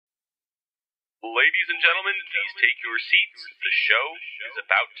Ladies and gentlemen, please take your seats. The show is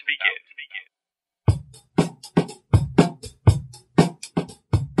about to begin.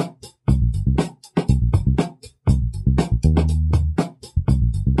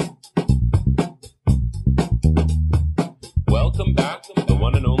 Welcome back to the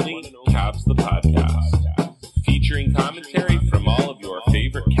one and only Cavs the Podcast, featuring commentary from all of your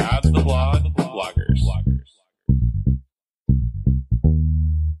favorite Cavs the Blog bloggers.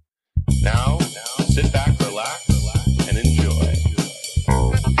 Now, sit back, relax, and enjoy.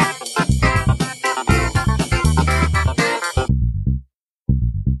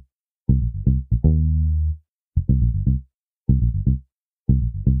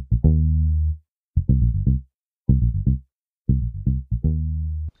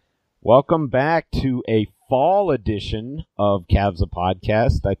 Welcome back to a fall edition of Cavs the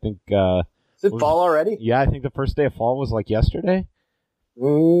Podcast. I think Is it fall already? Yeah, I think the first day of fall was like yesterday.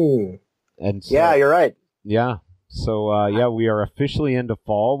 And so, Yeah, you're right. Yeah. So we are officially into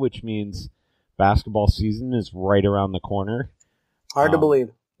fall, which means basketball season is right around the corner. Hard to believe.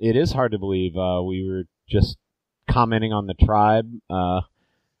 It is hard to believe. We were just commenting on the Tribe,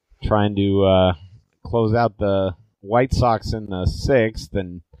 trying to close out the White Sox in the 6th,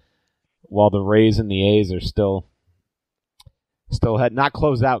 and while the Rays and the A's are still had not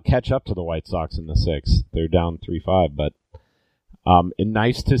closed out, catch up to the White Sox in the 6th. They're down 3-5, but and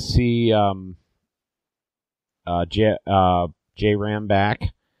nice to see J-Ram back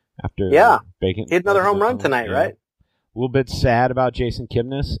after He hit another home run tonight, right? A little bit sad about Jason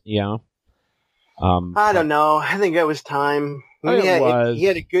Kipnis, I don't know. I think it was time. He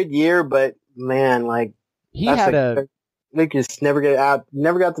had a good year, but man, they just never got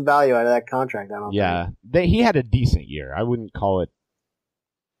the value out of that contract. I don't think. He had a decent year. I wouldn't call it.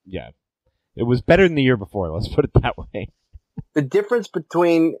 Yeah, it was better than the year before. Let's put it that way. The difference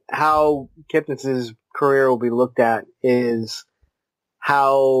between how Kipnis' career will be looked at is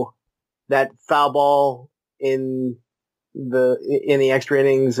how that foul ball in the extra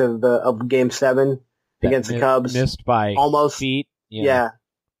innings of Game 7 against the Cubs missed by almost feet. Yeah.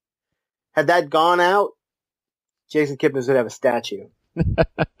 Had that gone out, Jason Kipnis would have a statue.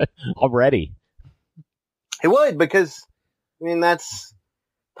 Already. He would, because that's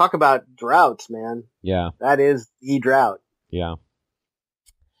talk about droughts, man. Yeah. That is the drought. Yeah.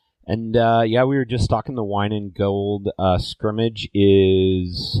 And, we were just talking the Wine and Gold scrimmage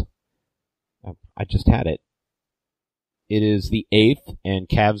is... I just had it. It is the 8th, and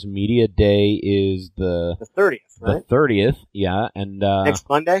Cavs Media Day is the 30th, right? The 30th, yeah. And next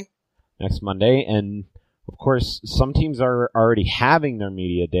Monday? Next Monday. And, of course, some teams are already having their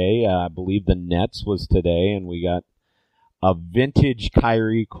Media Day. I believe the Nets was today, and we got a vintage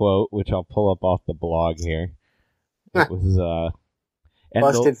Kyrie quote, which I'll pull up off the blog here. It was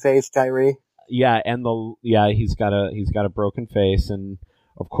busted face Kyrie. Yeah, and he's got a broken face, and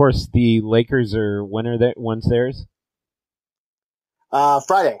of course the Lakers are when's theirs?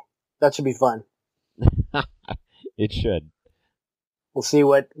 Friday. That should be fun. It should. We'll see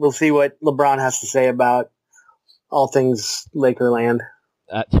what LeBron has to say about all things Lakerland.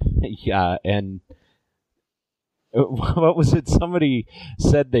 Yeah, and what was it? Somebody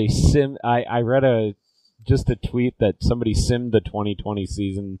said they I read just a tweet that somebody simmed the 2020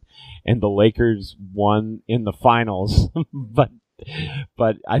 season and the Lakers won in the finals.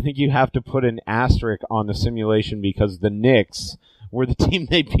 but I think you have to put an asterisk on the simulation because the Knicks were the team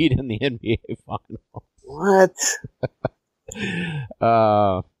they beat in the NBA finals. What?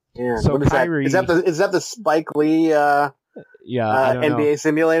 Yeah. So what is Kyrie, that? Is that the Spike Lee I don't NBA know.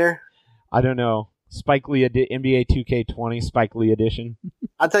 simulator? I don't know. Spike Lee NBA 2K20 Spike Lee edition.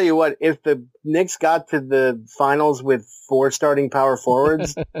 I'll tell you what, if the Knicks got to the finals with 4 starting power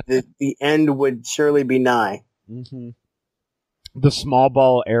forwards, the end would surely be nigh. Mm-hmm. The small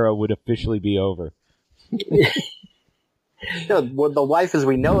ball era would officially be over. No, the life as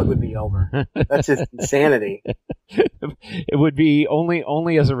we know it would be over. That's just insanity. It would be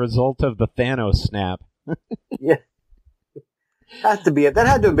only as a result of the Thanos snap. Yeah. That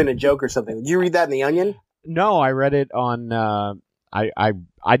had to have been a joke or something. Did you read that in The Onion? No, I read it on.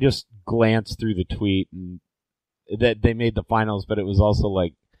 I just glanced through the tweet and that they made the finals, but it was also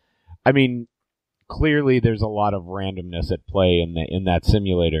like, clearly there's a lot of randomness at play in that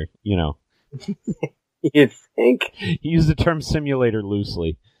simulator. You think? He used the term simulator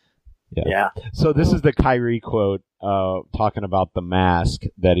loosely. Yeah. So this is the Kyrie quote talking about the mask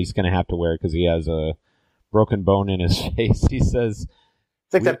that he's going to have to wear because he has a broken bone in his face. He says,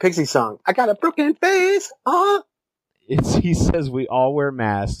 it's like that Pixie song. I got a broken face. He says we all wear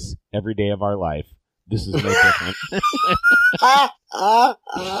masks every day of our life. this is no different.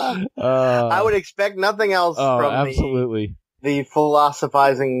 I would expect nothing else from absolutely. the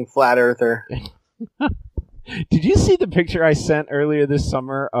philosophizing flat earther. Did you see the picture I sent earlier this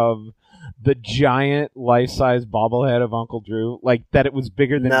summer of the giant life-size bobblehead of Uncle Drew? Like, that it was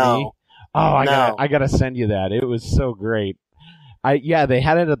bigger than me? Oh, I gotta send you that. It was so great. They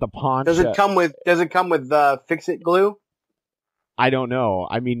had it at the pawn shop. Does it come with fix-it glue? I don't know.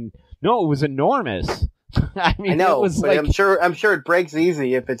 I mean, no, it was enormous. I know, it was but like, I'm sure it breaks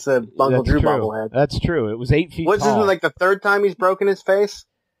easy if it's a Uncle Drew bobblehead. That's true. It was 8 feet What's tall. this, like the third time he's broken his face?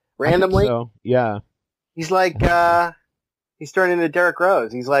 Randomly? So, yeah. He's like, he's turned into Derrick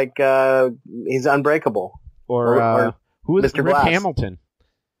Rose. He's like, he's unbreakable. Or who was Mr. Rip Glass. Hamilton?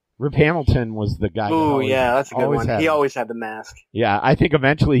 Rip Hamilton was the guy. Ooh, yeah, that's a good one. He always had the mask. Yeah, I think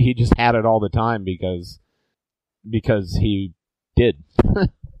eventually he just had it all the time because he did.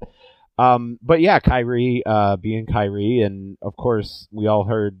 But yeah, Kyrie being Kyrie, and of course we all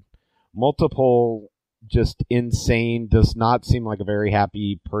heard multiple just insane, does not seem like a very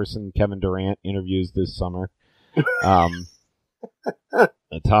happy person Kevin Durant interviews this summer. And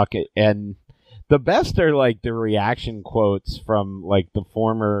the best are like the reaction quotes from like the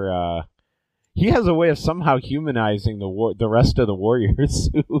former. He has a way of somehow humanizing the rest of the Warriors.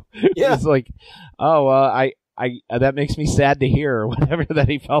 Who is like, I that makes me sad to hear, or whatever, that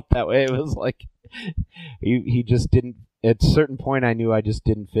he felt that way. It was like he just didn't. At a certain point, I knew I just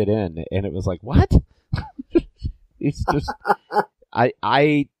didn't fit in, and it was like, what? It's just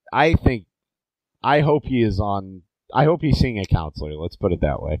I hope he is on. I hope he's seeing a counselor. Let's put it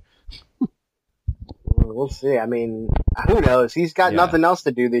that way. We'll see. I mean, who knows? He's got nothing else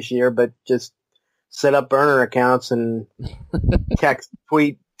to do this year but just set up burner accounts and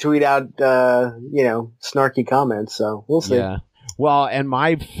tweet out, snarky comments. So we'll see. Yeah. Well, and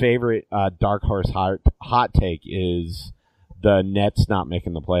my favorite dark horse hot take is the Nets not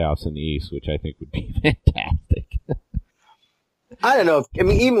making the playoffs in the East, which I think would be fantastic. I don't know.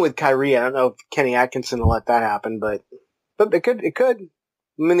 Even with Kyrie, I don't know if Kenny Atkinson will let that happen, but it could.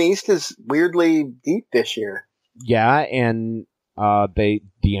 I mean, the East is weirdly deep this year. Yeah, and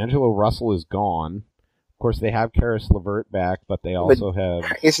D'Angelo Russell is gone. Of course, they have Karis LeVert back, but they also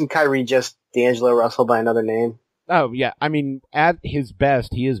have. Isn't Kyrie just D'Angelo Russell by another name? Oh yeah, I mean, at his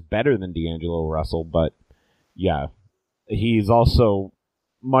best, he is better than D'Angelo Russell, but yeah, he's also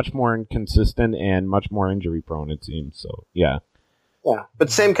much more inconsistent and much more injury prone, it seems. So yeah. Yeah, but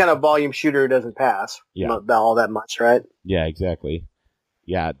same kind of volume shooter who doesn't pass all that much, right? Yeah, exactly.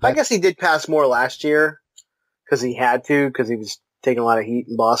 Yeah, I guess he did pass more last year because he had to, because he was taking a lot of heat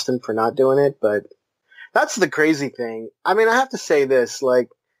in Boston for not doing it. But that's the crazy thing. I mean, I have to say this, like,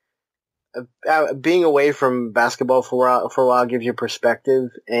 being away from basketball for a while gives you perspective,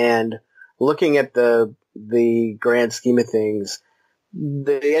 and looking at the grand scheme of things,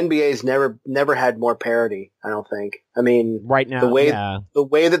 the NBA's never had more parity, I don't think. I mean, right now, the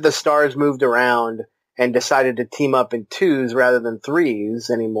way that the stars moved around and decided to team up in twos rather than threes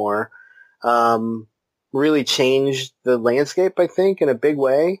anymore, really changed the landscape, I think, in a big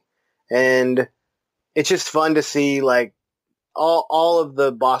way. And it's just fun to see, like, all of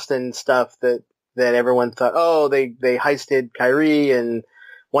the Boston stuff that everyone thought, they heisted Kyrie, and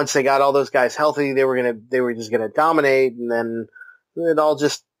once they got all those guys healthy, they were just gonna dominate, and then it all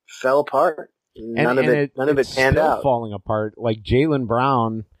just fell apart. None of it panned out. Falling apart. Like Jaylen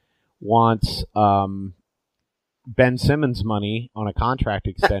Brown wants Ben Simmons money on a contract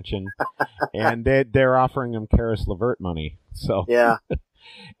extension, and they're offering him Karis LeVert money. So yeah.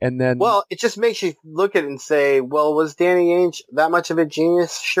 And then, well, it just makes you look at it and say, well, was Danny Ainge that much of a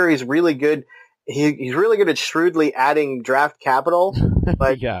genius? Sure, he's really good. He's really good at shrewdly adding draft capital,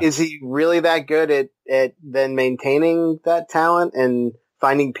 but is he really that good at then maintaining that talent and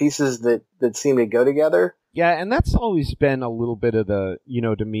finding pieces that seem to go together? Yeah, and that's always been a little bit of the,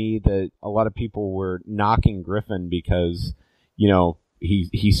 to me, that a lot of people were knocking Griffin because,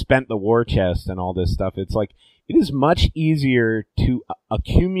 he spent the war chest and all this stuff. It's like, it is much easier to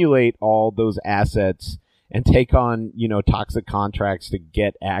accumulate all those assets and take on, toxic contracts to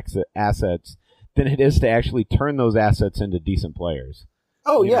get assets than it is to actually turn those assets into decent players.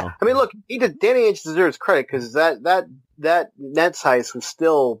 Oh, yeah. I mean, look, Danny Ainge deserves credit because that Nets heist was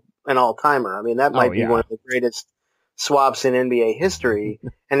still an all-timer. I mean, that might be one of the greatest swaps in NBA history.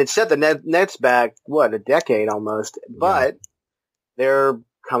 And it set the Nets back, a decade almost. But they're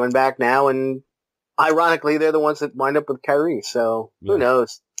coming back now, and ironically, they're the ones that wind up with Kyrie. So who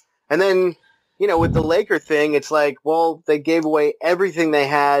knows? And then, with the Laker thing, it's like, well, they gave away everything they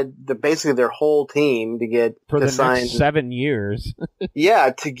had, basically their whole team to get for the sign, next 7 years.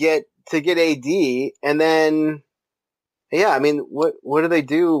 to get to get AD, and then, yeah, I mean, what do they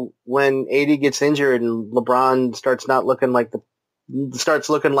do when AD gets injured and LeBron starts looking like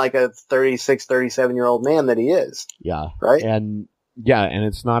a 36, 37-year-old man that he is? Yeah. Right? And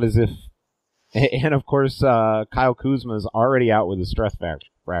it's not as if, and of course, Kyle Kuzma is already out with a stress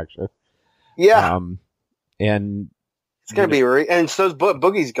fracture. Yeah. And it's going to be, and so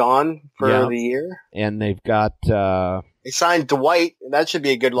Boogie's gone for the year. And they've got, they signed Dwight. That should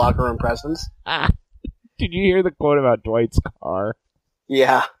be a good locker room presence. Did you hear the quote about Dwight's car?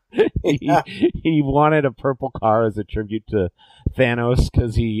 Yeah. He wanted a purple car as a tribute to Thanos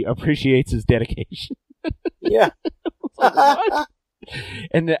because he appreciates his dedication. Yeah. Like, what?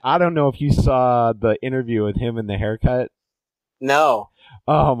 And I don't know if you saw the interview with him and the haircut. No.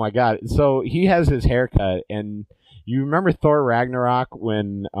 Oh my God. So he has his haircut, and you remember Thor Ragnarok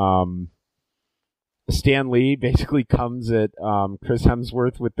when Stan Lee basically comes at Chris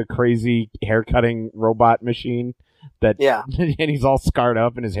Hemsworth with the crazy haircutting robot machine and he's all scarred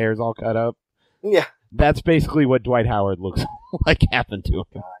up and his hair's all cut up. Yeah. That's basically what Dwight Howard looks like happened to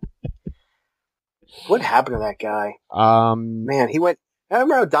him. What happened to that guy? Man, I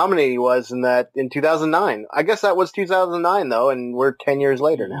remember how dominant he was in 2009. I guess that was 2009 though, and we're 10 years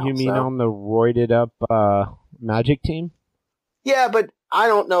later now. You mean on the roided up Magic team? Yeah, but I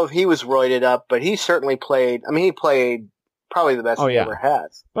don't know if he was roided up, but he certainly played. I mean, he played probably the best he ever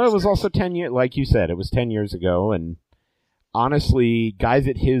has. But it was also 10 years, like you said, it was 10 years ago, and honestly, guys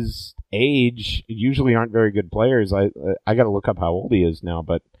at his age usually aren't very good players. I got to look up how old he is now,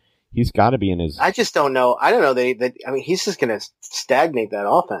 but he's got to be in his. I just don't know. I don't know. I mean, he's just going to stagnate that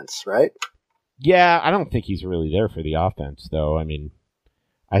offense, right? Yeah, I don't think he's really there for the offense, though. I mean,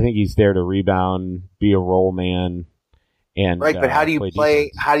 I think he's there to rebound, be a role man, and right. But how do you play?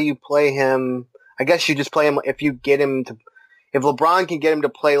 Defense. How do you play him? I guess you just play him if you get him to. If LeBron can get him to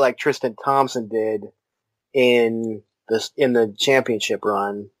play like Tristan Thompson did in the championship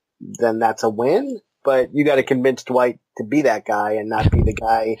run, then that's a win. But you got to convince Dwight to be that guy and not be the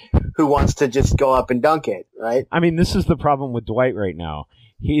guy who wants to just go up and dunk it, right? I mean, this is the problem with Dwight right now.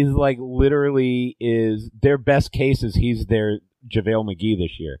 He's like literally is their best case is he's their JaVale McGee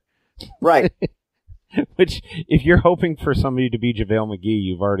this year. Right. Which, if you're hoping for somebody to be JaVale McGee,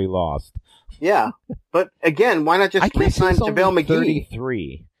 you've already lost. Yeah. But again, why not just re-sign JaVale McGee?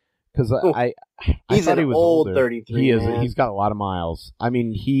 33. Because he's thought he was old older. 33. He is. Man. He's got a lot of miles. I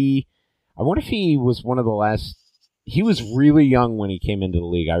mean, I wonder if he was one of the last. He was really young when he came into the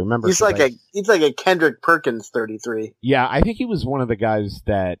league. I remember. He's like a Kendrick Perkins 33. Yeah, I think he was one of the guys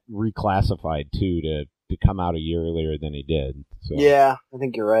that reclassified too to come out a year earlier than he did. So. Yeah, I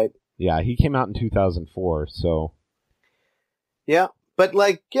think you're right. Yeah, he came out in 2004. So. Yeah, but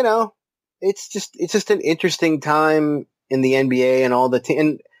it's just an interesting time in the NBA and all the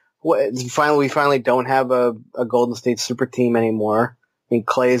team. We finally don't have a Golden State super team anymore. I mean,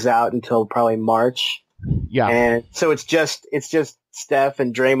 Clay's out until probably March. Yeah. And so it's just Steph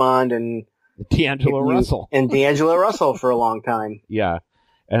and Draymond and D'Angelo Russell. And D'Angelo Russell for a long time. Yeah.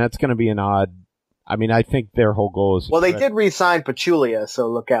 And that's going to be an odd. I mean, I think their whole goal is. Well, they did re-sign Pachulia, so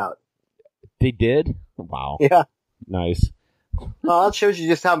look out. They did? Wow. Yeah. Nice. Well, that shows you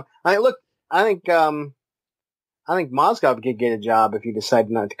just how. I think Mozgov could get a job if he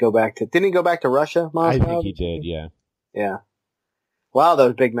decided not to go back to. Didn't he go back to Russia? Mozgov? I think he did. Yeah. Yeah. Wow,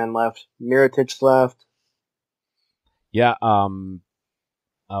 those big men left. Mirotic left. Yeah.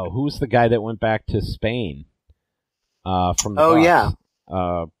 Who's the guy that went back to Spain? From the Bucks? Yeah.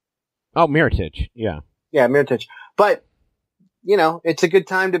 Mirotic. Yeah. Yeah, Mirotic. But it's a good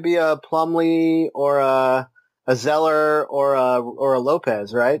time to be a Plumlee or a Zeller or a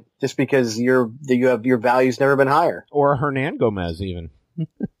Lopez, right? Just because your value's never been higher. Or a Hernan Gomez, even.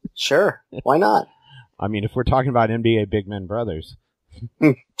 Sure, why not? I mean, if we're talking about NBA big men brothers.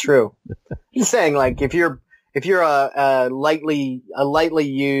 True. Just saying, like if you're a lightly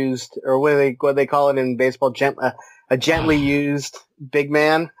used, or what they call it in baseball, a gently used big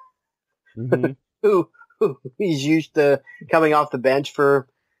man, mm-hmm. who he's used to coming off the bench for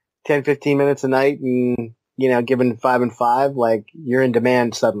 10, 15 minutes a night and given 5 and 5, like you're in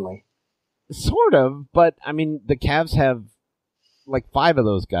demand suddenly. Sort of, but I mean the Cavs have like 5 of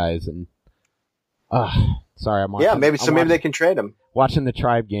those guys, and sorry, I'm watching. Yeah, maybe they can trade them. Watching the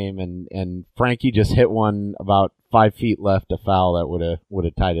Tribe game, and Frankie just hit one about 5 feet left, a foul that would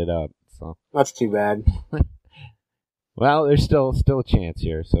have tied it up. So that's too bad. Well, there's still a chance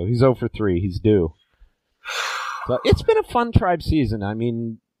here. So he's 0 for 3. He's due. So it's been a fun Tribe season. I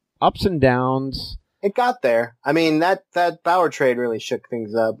mean, ups and downs. It got there. I mean, that Bauer trade really shook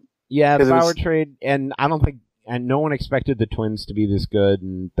things up. Yeah, the Bauer trade, and I don't think and no one expected the Twins to be this good,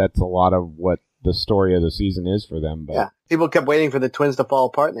 and that's a lot of what the story of the season is for them. But yeah, people kept waiting for the Twins to fall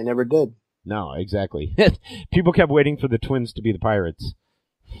apart, and they never did. no, exactly. People kept waiting for the Twins to be the Pirates.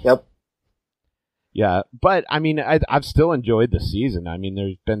 Yep. Yeah, but I mean, I've still enjoyed the season. I mean,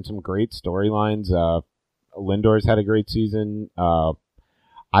 there's been some great storylines. Lindor's had a great season.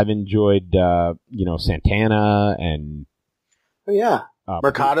 I've enjoyed, Santana and. Oh, yeah.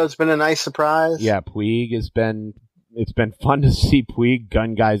 Mercado's been a nice surprise. Yeah, Puig it's been fun to see Puig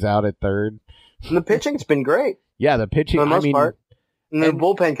gun guys out at third. And the pitching's been great. Yeah, the pitching, for the most part. And the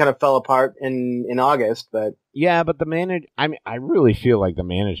bullpen kind of fell apart in August, but. Yeah, but I really feel like the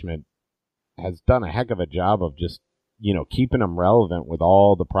management has done a heck of a job of just, keeping them relevant with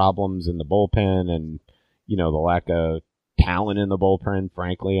all the problems in the bullpen and, the lack of talent in the bullpen,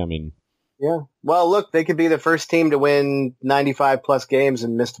 frankly. I mean. Yeah. Well, look, they could be the first team to win 95 plus games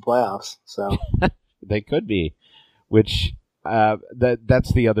and miss the playoffs. So they could be, which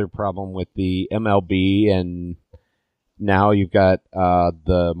that's the other problem with the MLB, and now you've got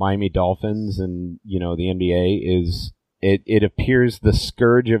the Miami Dolphins and the NBA is. It appears the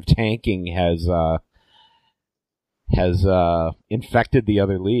scourge of tanking has infected the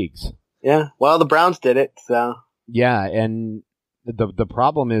other leagues. Yeah, well, the Browns did it, so. Yeah, and the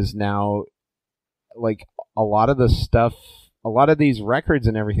problem is now, like, a lot of these records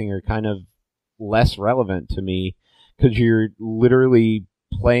and everything are kind of less relevant to me because you're literally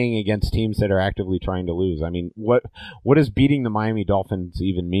playing against teams that are actively trying to lose. I mean, what does beating the Miami Dolphins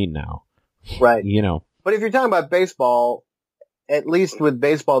even mean now? Right. But if you're talking about baseball, at least with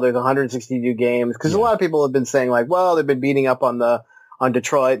baseball, there's 162 games. Because a lot of people have been saying, like, well, they've been beating up on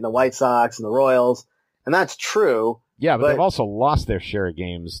Detroit and the White Sox and the Royals. And that's true. Yeah, but they've also lost their share of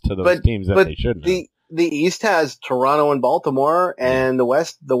games to those teams that they shouldn't have. The East has Toronto and Baltimore, and the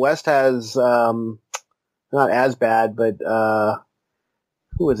West has, not as bad, but,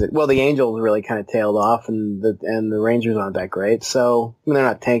 who is it? Well, the Angels really kind of tailed off, and the Rangers aren't that great. So I mean, they're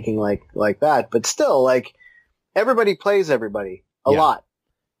not tanking like that, but still, like, everybody plays everybody a lot.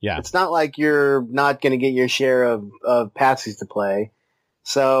 Yeah, it's not like you're not going to get your share of patsies to play.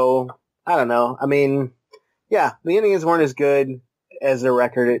 So I don't know. I mean, yeah, the Indians weren't as good as their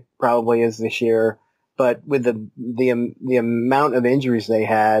record it probably is this year, but with the amount of injuries they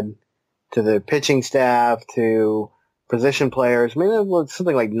had to the pitching staff, to position players. I mean, it was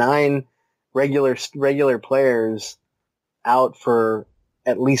something like 9 regular players out for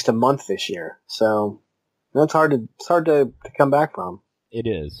at least a month this year. So that's hard to come back from. It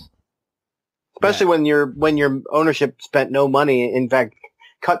is, especially when your ownership spent no money. In fact,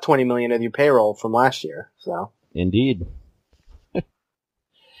 cut $20 million of your payroll from last year. So indeed,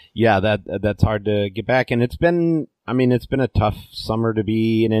 yeah, that's hard to get back. And it's been a tough summer to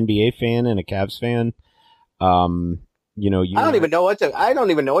be an NBA fan and a Cavs fan. I don't even know what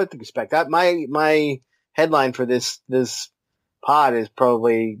to expect. My headline for this pod is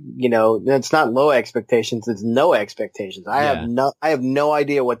probably, it's not low expectations, it's no expectations. I have no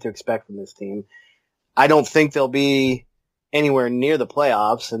idea what to expect from this team. I don't think they'll be anywhere near the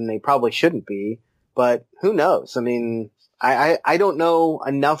playoffs, and they probably shouldn't be, but who knows? I mean, I don't know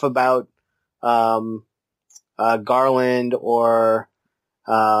enough about Garland or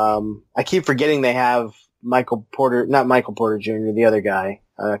I keep forgetting they have not Michael Porter Jr., the other guy,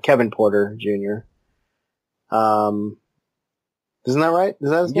 Kevin Porter Jr. Isn't that right? Is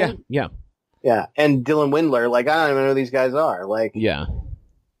that his name? Yeah. Yeah. And Dylan Windler, like, I don't even know who these guys are. Like, yeah.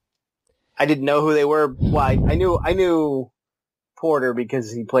 I didn't know who they were. Well, I knew Porter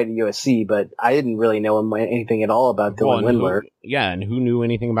because he played at USC, but I didn't really know anything at all about Dylan Windler. And who knew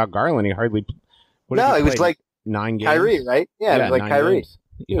anything about Garland? He hardly. He was like 9 games. Kyrie, right? Yeah, it was like Kyrie. Games.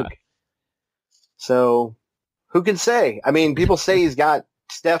 Yeah. So, who can say? I mean, people say he's got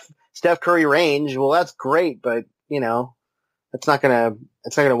Steph Curry range. Well, that's great, but it's not gonna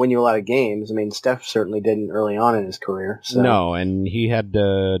win you a lot of games. I mean, Steph certainly didn't early on in his career. So. No, and he had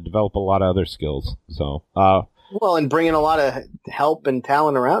to develop a lot of other skills. So, and bring in a lot of help and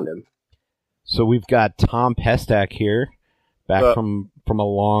talent around him. So we've got Tom Pestak here, back from a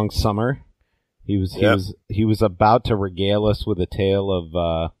long summer. He was about to regale us with a tale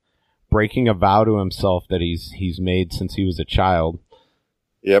of breaking a vow to himself that he's made since he was a child.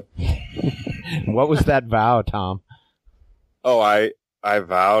 Yep. What was that vow, Tom? Oh, I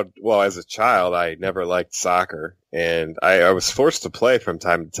vowed, well, as a child, I never liked soccer, and I was forced to play from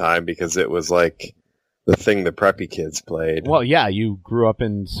time to time because it was like the thing the preppy kids played. Well, yeah, you grew up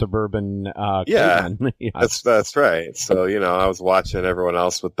in suburban Cleveland. Yeah, that's right. So, I was watching everyone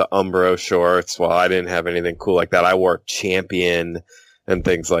else with the Umbro shorts. Well, I didn't have anything cool like that. I wore Champion and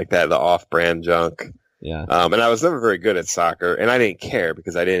things like that, the off-brand junk. Yeah. And I was never very good at soccer, and I didn't care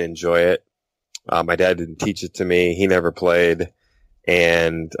because I didn't enjoy it. My dad didn't teach it to me. He never played.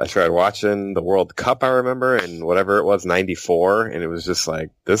 And I tried watching the World Cup, I remember, and whatever it was, 94, and it was just like,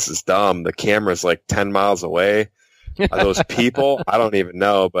 this is dumb. The camera's like 10 miles away. Are those people? I don't even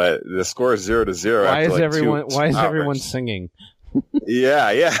know, but the score is 0-0. Why after is like everyone singing?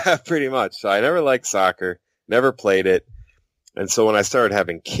 Yeah, pretty much. So I never liked soccer, never played it. And so when I started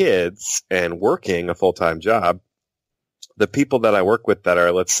having kids and working a full-time job, the people that I work with that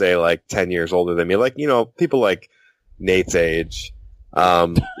are, let's say, like 10 years older than me, like, people like Nate's age,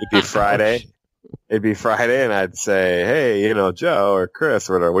 it'd be Friday. It'd be Friday, and I'd say, hey, Joe or Chris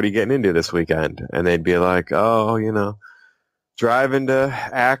or whatever, what are you getting into this weekend? And they'd be like, oh, driving to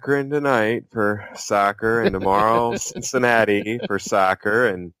Akron tonight for soccer, and tomorrow Cincinnati for soccer,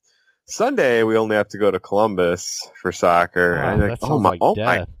 and Sunday we only have to go to Columbus for soccer. Wow, and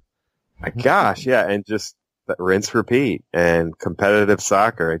like, my gosh, yeah, and just rinse, repeat, and competitive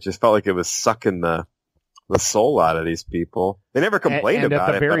soccer. It just felt like it was sucking the soul out of these people. They never complained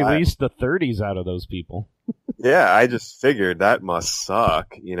about it. And at the very least, the 30s out of those people. Yeah, I just figured that must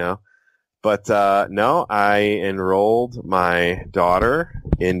suck, But no, I enrolled my daughter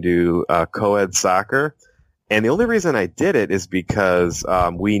into co-ed soccer. And the only reason I did it is because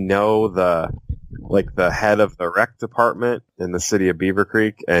we know the head of the rec department in the city of Beaver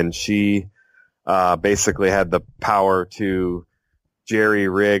Creek, and she basically had the power to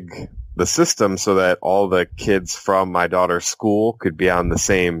jerry-rig the system so that all the kids from my daughter's school could be on the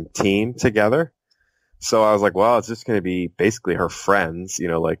same team together. So I was like, well, it's just going to be basically her friends,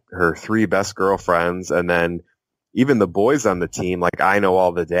 like her 3 best girlfriends, and then even the boys on the team. Like, I know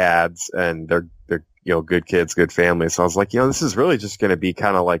all the dads, and they're good kids, good families. So I was like, this is really just going to be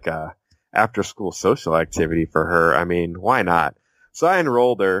kind of like a after-school social activity for her. I mean, why not? So I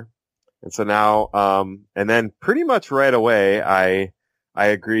enrolled her, and so now, and then pretty much right away, I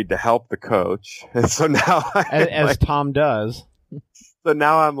agreed to help the coach. And so now, as Tom does. So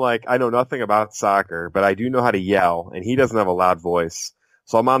now I'm like, I know nothing about soccer, but I do know how to yell, and he doesn't have a loud voice.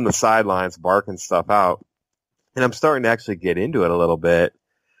 So I'm on the sidelines barking stuff out, and I'm starting to actually get into it a little bit.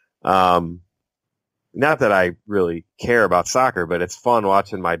 Not that I really care about soccer, but it's fun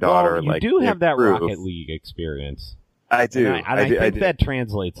watching my daughter. Well, you do have that Rocket League experience. I do. And I think that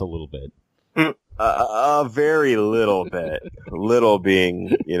translates a little bit. A very little bit. Little being,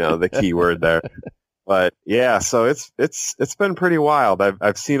 the key word there. But yeah, so it's been pretty wild.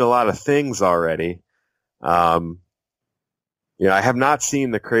 I've seen a lot of things already. I have not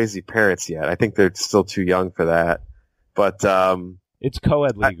seen the Crazy Parents yet. I think they're still too young for that. But it's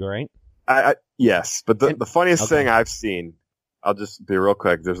co-ed league, right? Yes, but the funniest thing I've seen, I'll just be real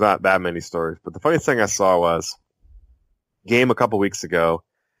quick. There's not that many stories, but the funniest thing I saw was game a couple weeks ago,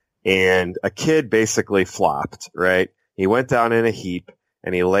 and a kid basically flopped, right? He went down in a heap,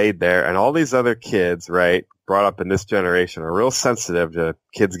 and he laid there, and all these other kids, right, brought up in this generation are real sensitive to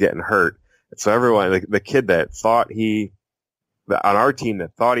kids getting hurt. And so everyone, the kid that thought on our team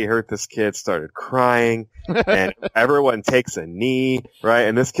that thought he hurt this kid started crying, and everyone takes a knee, right?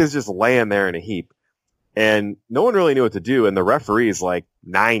 And this kid's just laying there in a heap. And no one really knew what to do, and the referee's like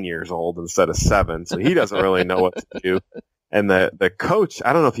 9 years old instead of 7, so he doesn't really know what to do. And the coach,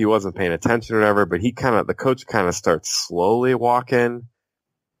 I don't know if he wasn't paying attention or whatever, but the coach kind of starts slowly walking.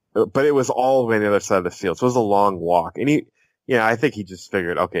 But it was all the way on the other side of the field, so it was a long walk. And I think he just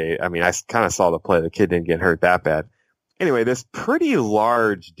figured, okay, I mean, I kind of saw the play. The kid didn't get hurt that bad. Anyway, this pretty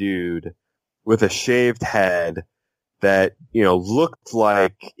large dude with a shaved head that, looked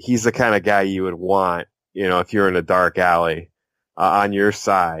like he's the kind of guy you would want, if you're in a dark alley on your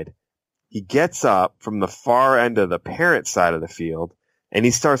side. He gets up from the far end of the parent side of the field, and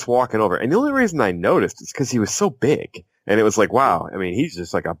he starts walking over. And the only reason I noticed is because he was so big. And it was like, wow, I mean, he's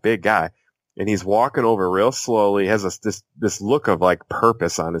just like a big guy. And he's walking over real slowly, has this look of like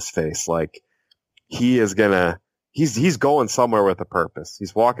purpose on his face. Like he is he's going somewhere with a purpose.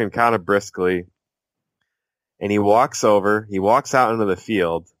 He's walking kind of briskly, and he walks out into the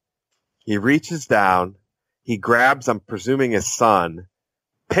field. He reaches down, he grabs, I'm presuming his son,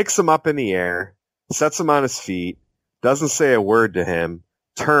 picks him up in the air, sets him on his feet, doesn't say a word to him,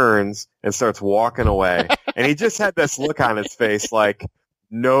 turns and starts walking away. And he just had this look on his face like,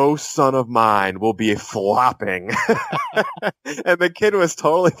 no son of mine will be flopping. And the kid was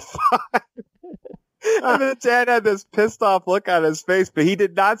totally fine. And the dad had this pissed off look on his face, but he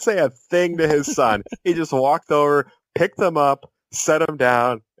did not say a thing to his son. He just walked over, picked him up, set him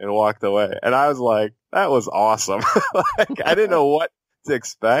down, and walked away. And I was like, that was awesome. Like, I didn't know what to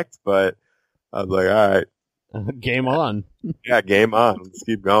expect, but I was like, all right. Game on. Yeah, game on. Let's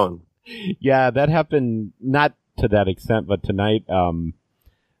keep going. Yeah, that happened not to that extent, but tonight.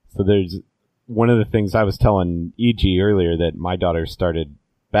 So there's one of the things I was telling EG earlier that my daughter started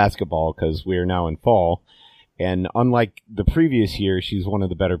basketball because we are now in fall, and unlike the previous year, she's one of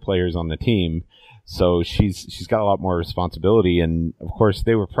the better players on the team. So she's got a lot more responsibility, and of course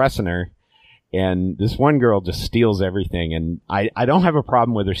they were pressing her, and this one girl just steals everything, and I don't have a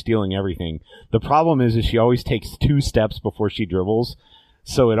problem with her stealing everything. The problem is she always takes 2 steps before she dribbles,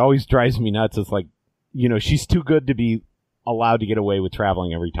 so it always drives me nuts. It's like, she's too good to be allowed to get away with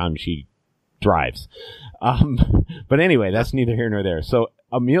traveling every time she drives. But anyway, that's neither here nor there. So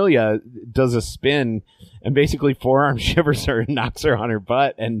Amelia does a spin and basically forearm shivers her and knocks her on her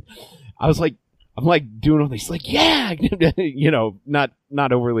butt, and I'm doing all this, like, yeah,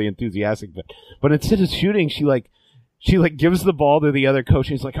 not overly enthusiastic, but instead of shooting, she gives the ball to the other coach,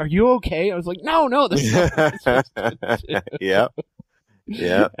 and he's like, "Are you okay?" I was like, "No, this is not what I'm supposed to do."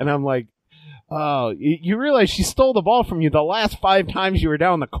 Yeah. And I'm like, "Oh, you realize she stole the ball from you the last 5 times you were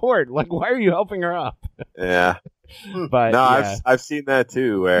down the court. Like, why are you helping her up?" Yeah. But no, yeah. I've seen that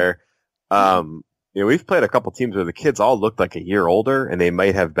too, where we've played a couple teams where the kids all looked like a year older, and they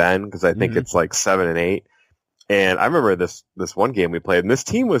might have been, because I think it's like 7 and 8. And I remember this one game we played, and this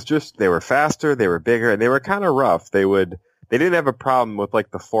team was they were faster, they were bigger, and they were kind of rough. They didn't have a problem with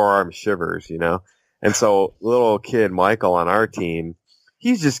like the forearm shivers, And so little kid Michael on our team,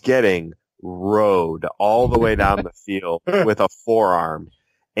 he's just getting rode all the way down the field with a forearm.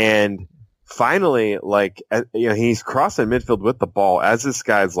 And finally, he's crossing midfield with the ball as this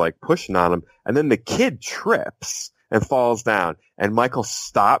guy's like pushing on him, and then the kid trips and falls down, and Michael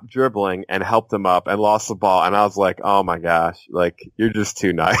stopped dribbling and helped him up and lost the ball, and I was like, oh my gosh, like, you're just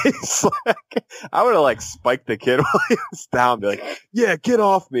too nice. I would have spiked the kid while he was down, be like, yeah, get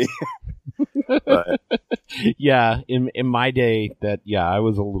off me. But, yeah, in my day, I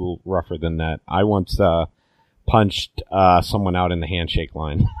was a little rougher than that. I once punched someone out in the handshake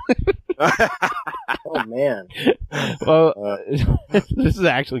line. Oh man! Well, this is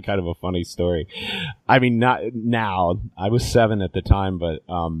actually kind of a funny story. I mean, not now. I was 7 at the time, but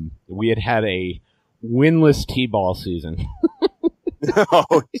we had a winless t-ball season.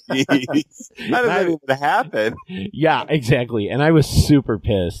 Oh, jeez. How did that even happen? Yeah, exactly. And I was super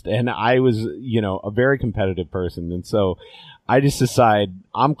pissed. And I was, a very competitive person. And so I just decided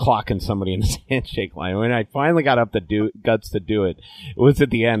I'm clocking somebody in this handshake line. When I finally got up the guts to do it, it was at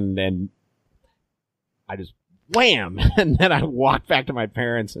the end, and I just wham! And then I walked back to my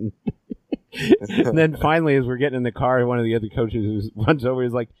parents, and, and then finally, as we're getting in the car, one of the other coaches who runs over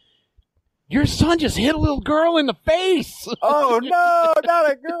is like, "Your son just hit a little girl in the face." Oh no,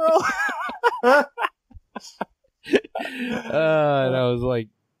 not a girl. And I was like,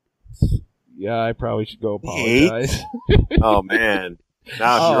 yeah, I probably should go apologize. Oh man.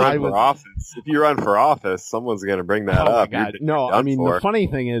 Now if you run for office, someone's going to bring that up. My God. No, I mean, the funny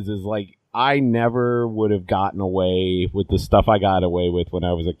thing is like, I never would have gotten away with the stuff I got away with when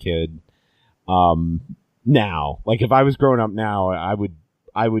I was a kid. Now, like, if I was growing up now, I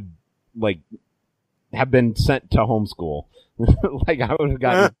would like have been sent to homeschool. Like, I would have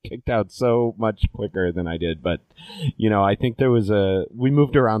gotten kicked out so much quicker than I did. But, I think we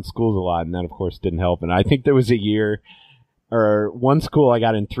moved around schools a lot, and that of course didn't help. And I think there was a year or one school I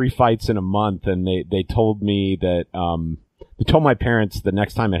got in 3 fights in a month, and they told me that, they told my parents the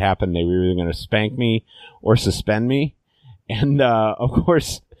next time it happened, they were either going to spank me or suspend me. And, of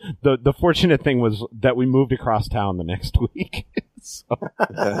course, the fortunate thing was that we moved across town the next week. So,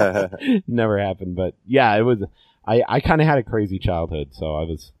 never happened. But yeah, it was, I kind of had a crazy childhood. So I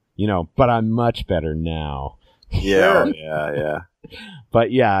was, but I'm much better now. Yeah.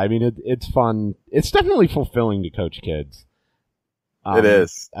 But yeah, I mean, it's fun. It's definitely fulfilling to coach kids. It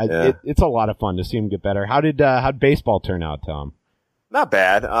is. It's a lot of fun to see them get better. How'd baseball turn out, Tom? Not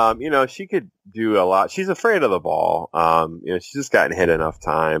bad. She could do a lot. She's afraid of the ball. She's just gotten hit enough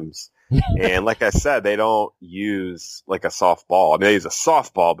times. And like I said, they don't use like a softball. I mean, they use a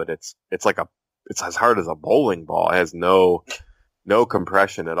softball, but it's as hard as a bowling ball. It has no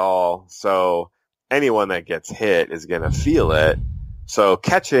compression at all. So anyone that gets hit is going to feel it. So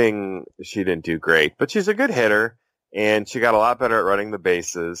catching, she didn't do great, but she's a good hitter. And she got a lot better at running the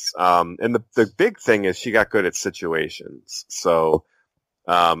bases. And the big thing is she got good at situations. So,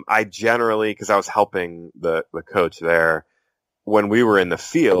 I generally, cause I was helping the coach there, when we were in the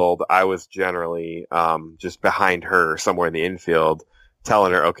field, I was generally, just behind her somewhere in the infield,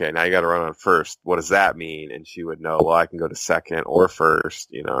 telling her, okay, now you got to run on first. What does that mean? And she would know, well, I can go to second or first,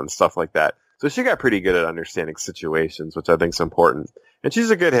 and stuff like that. So she got pretty good at understanding situations, which I think is important. And she's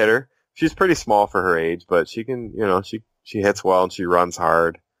a good hitter. She's pretty small for her age, but she can, she hits well and she runs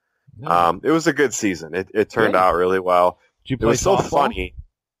hard. No. It was a good season. It turned out really well. Did you It play was so softball? funny.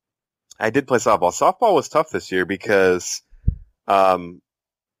 I did play softball. Softball was tough this year because,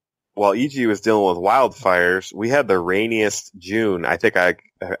 while EG was dealing with wildfires, we had the rainiest June I think I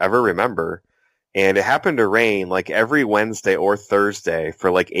ever remember. And it happened to rain like every Wednesday or Thursday for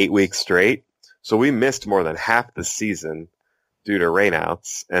like 8 weeks straight. So we missed more than half the season due to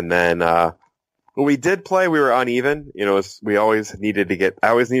rainouts. And then, when we did play, we were uneven. You know, I always needed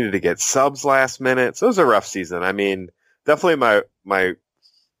to get subs last minute. So it was a rough season. I mean, definitely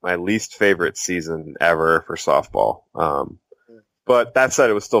my least favorite season ever for softball. But that said,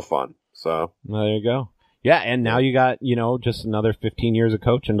 it was still fun. So Well, there you go. Yeah, and now you got, just another 15 years of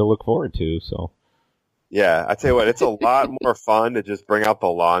coaching to look forward to. So yeah, I tell you what, it's a lot more fun to just bring out the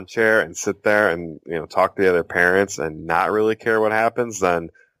lawn chair and sit there and, talk to the other parents and not really care what happens than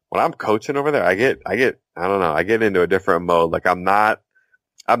when I'm coaching over there. I get into a different mode. Like I'm not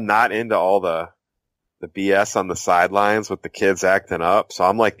into all the BS on the sidelines with the kids acting up. So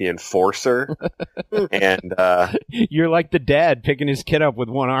I'm like the enforcer. And, you're like the dad picking his kid up with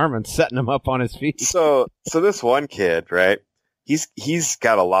one arm and setting him up on his feet. so this one kid, right? He's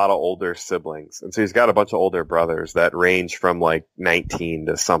got a lot of older siblings. And so he's got a bunch of older brothers that range from like 19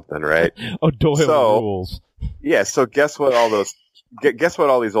 to something, right? Oh, Doyle rules. Yeah. So guess what all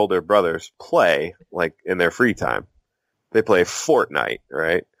these older brothers play like in their free time? They play Fortnite,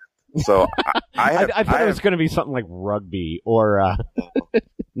 right? So I thought it was going to be something like rugby or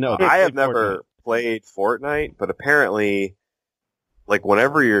no. I have never played Fortnite, but apparently, like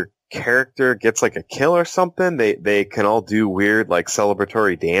whenever your character gets like a kill or something, they can all do weird like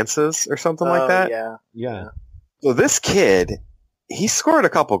celebratory dances or something like that. Yeah. So this kid, he scored a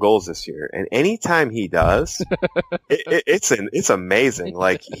couple goals this year, and anytime he does, it's amazing.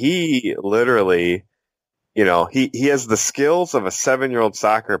 Like he literally. He has the skills of a 7-year-old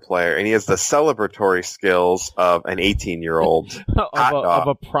soccer player, and he has the celebratory skills of an 18-year-old of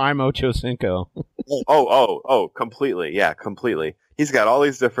a prime Ochocinco. Completely. Yeah, completely. He's got all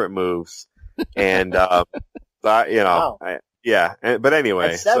these different moves, and Wow. But anyway,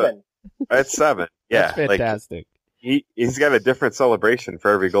 That's 7. That's 7. Yeah, That's fantastic. Like he's got a different celebration for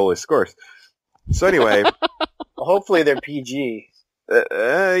every goal he scores. So anyway, Well, hopefully they're PG.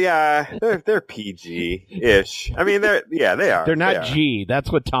 yeah, they're PG-ish. I mean, they are. They're not G. That's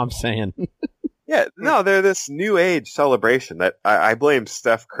what Tom's saying. Yeah, no, they're this new age celebration that I blame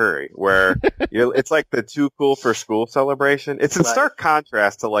Steph Curry, where it's like the too cool for school celebration. It's in stark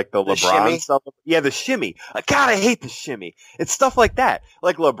contrast to like the LeBron celebration. Yeah, the shimmy. God, I hate the shimmy. It's stuff like that.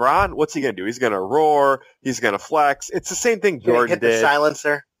 Like LeBron, what's he gonna do? He's gonna roar. He's gonna flex. It's the same thing Jordan did. Hit the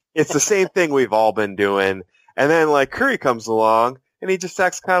silencer. It's the same thing we've all been doing. And then like Curry comes along. And he just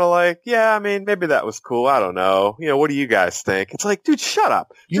acts kind of like, yeah, I mean, maybe that was cool. I don't know. What do you guys think? It's like, dude, shut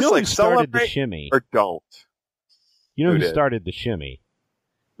up. Just who started the shimmy? Or don't. You know who started the shimmy?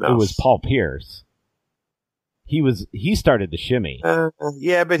 No. It was Paul Pierce. He started the shimmy.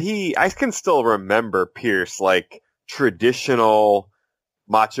 Yeah, but I can still remember Pierce, like, traditional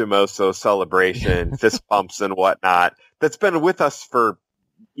Machomoso celebration, fist bumps and whatnot, that's been with us for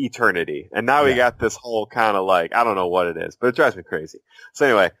eternity. And now we got this whole kind of like, I don't know what it is, but it drives me crazy. So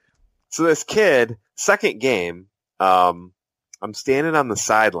anyway, this kid, second game, I'm standing on the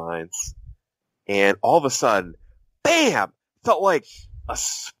sidelines and all of a sudden, bam, felt like a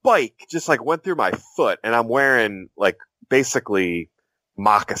spike just like went through my foot, and I'm wearing like basically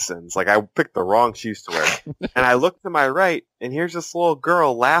moccasins. Like I picked the wrong shoes to wear. And I look to my right and here's this little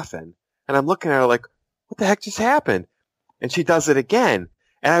girl laughing, and I'm looking at her like, what the heck just happened? And she does it again.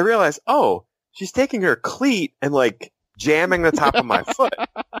 And I realize, she's taking her cleat and like jamming the top of my foot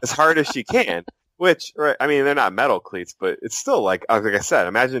as hard as she can. Which, right, I mean, they're not metal cleats, but it's still like I said,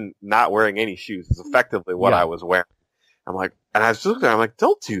 imagine not wearing any shoes is effectively what I was wearing. I'm like, and I was looking at her, I'm like,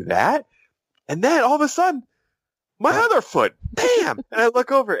 don't do that. And then all of a sudden, my other foot, bam! And I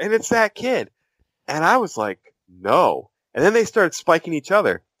look over and it's that kid. And I was like, no. And then they started spiking each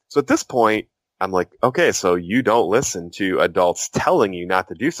other. So at this point, I'm like, okay, so you don't listen to adults telling you not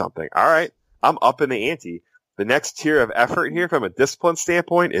to do something. All right, I'm up in the ante. The next tier of effort here from a discipline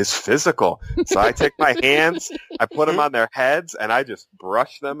standpoint is physical. So I take my hands, I put them on their heads, and I just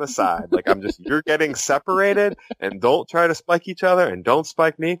brush them aside. Like you're getting separated, and don't try to spike each other, and don't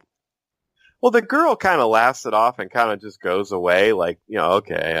spike me. Well, the girl kind of laughs it off and kind of just goes away like,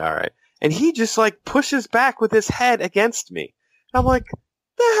 okay, all right. And he just like pushes back with his head against me. I'm like,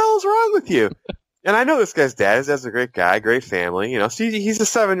 the hell's wrong with you? And I know this guy's dad is a great guy, great family, so he's a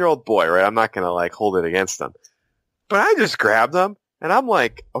 7-year-old boy, right? I'm not going to like hold it against him. But I just grabbed him And I'm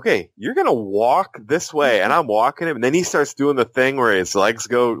like, okay, you're going to walk this way. And I'm walking him. And then he starts doing the thing where his legs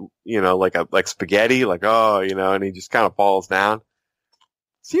go, like spaghetti, like, and he just kind of falls down.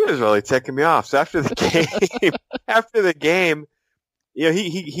 So he was really ticking me off. So after the game,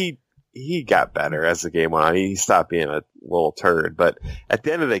 he got better as the game went on. He stopped being a little turd. But at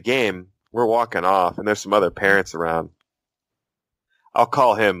the end of the game, we're walking off and there's some other parents around. I'll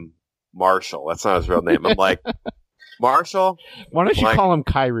call him Marshall. That's not his real name. I'm like, Marshall? Why don't you call him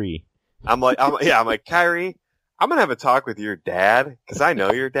Kyrie? I'm like, Kyrie, I'm going to have a talk with your dad because I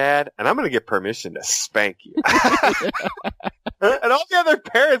know your dad and I'm going to get permission to spank you. And all the other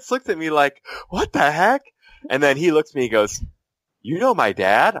parents looked at me like, what the heck? And then he looks at me and goes, you know my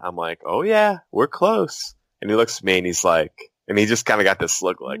dad? I'm like, oh yeah, we're close. And he looks at me and he's like, and he just kind of got this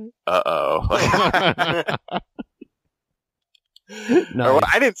look like, uh-oh. No,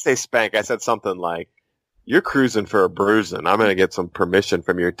 I didn't say spank. I said something like, you're cruising for a bruising. I'm going to get some permission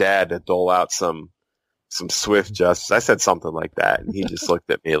from your dad to dole out some swift justice. I said something like that, and he just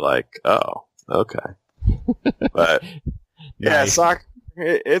looked at me like, oh, okay. But, yeah, soccer,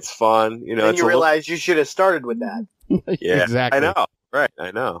 it's fun. And you realize you should have started with that. Yeah, exactly. I know. Right,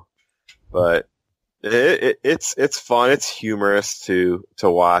 I know. But it's fun. It's humorous to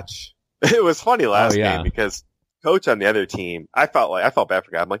watch. It was funny last game because coach on the other team, I felt bad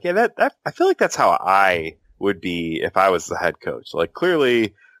for guy. I'm like, yeah, that I feel like that's how I would be if I was the head coach. Like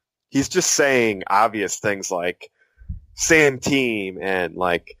clearly he's just saying obvious things like same team and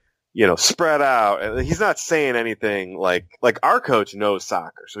like, spread out. And he's not saying anything like our coach knows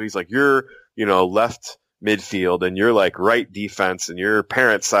soccer. So he's like, you're, left midfield and you're like right defense and you're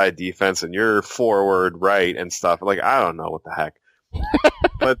parent side defense and you're forward right and stuff. I'm like, I don't know what the heck.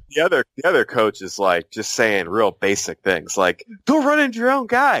 But the other coach is like just saying real basic things like go run into your own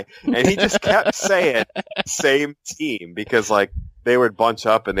guy, and he just kept saying same team because like they would bunch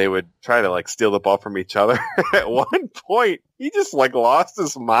up and they would try to like steal the ball from each other. At one point, he just like lost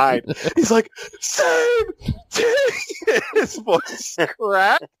his mind. He's like same team. His voice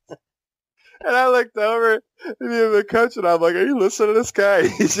cracked. And I looked over at the coach and I'm like, are you listening to this guy?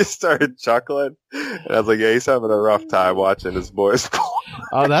 He just started chuckling. And I was like, yeah, he's having a rough time watching his boys play.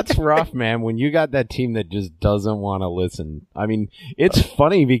 Oh, that's rough, man. When you got that team that just doesn't want to listen. I mean, it's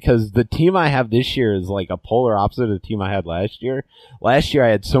funny because the team I have this year is like a polar opposite of the team I had last year. Last year I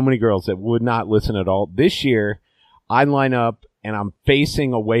had so many girls that would not listen at all. This year I line up and I'm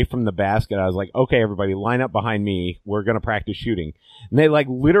facing away from the basket. I was like, okay, everybody line up behind me. We're going to practice shooting. And they like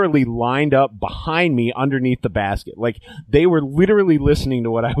literally lined up behind me underneath the basket. Like they were literally listening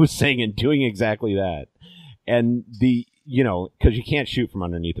to what I was saying and doing exactly that. And cause you can't shoot from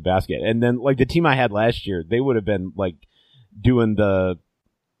underneath the basket. And then like the team I had last year, they would have been like doing the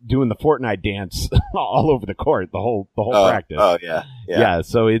Fortnite dance all over the court, the whole practice. Oh yeah. Yeah.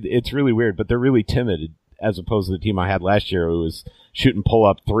 So it's really weird, but they're really timid as opposed to the team I had last year who was shooting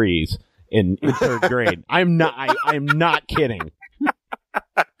pull-up threes in third grade. I'm not kidding.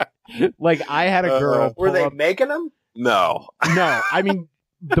 Like I had a girl. Were they making them? No. I mean,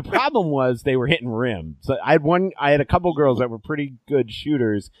 the problem was they were hitting rim. So I had a couple girls that were pretty good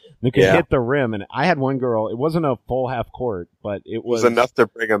shooters that could hit the rim, and I had one girl. It wasn't a full half court, but it was enough to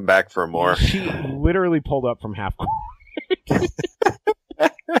bring them back for more. She literally pulled up from half court.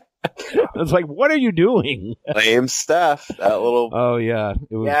 I was like, "What are you doing?" Lame Steph, that little. Oh yeah,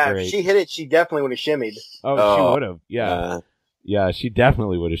 it was great. If she hit it, she definitely would have shimmied. Oh, she would have. Yeah. Yeah, she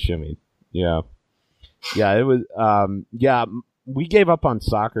definitely would have shimmied. Yeah. Yeah, it was, we gave up on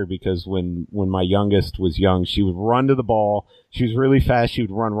soccer because when my youngest was young, she would run to the ball. She was really fast. She would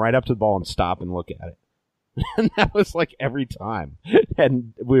run right up to the ball and stop and look at it. And that was like every time.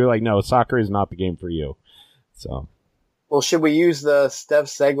 And we were like, no, soccer is not the game for you. So. Well, should we use the Steph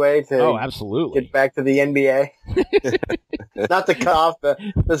segue to absolutely get back to the NBA? Not to cut off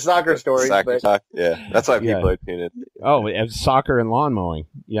the soccer stories. Soccer but... talk, yeah. That's why people are tuning in. Oh, soccer and lawn mowing.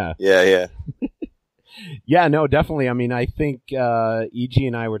 Yeah. Yeah. Yeah, no, definitely. I mean, I think E.G.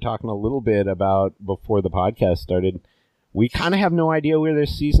 and I were talking a little bit about before the podcast started. We kind of have no idea where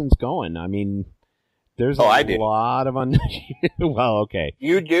this season's going. I mean, there's a lot of well, okay.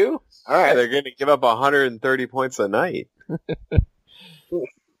 You do? All right. Yeah, they're going to give up 130 points a night.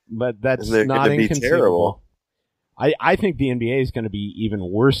 But that's not inconceivable. I think the NBA is going to be even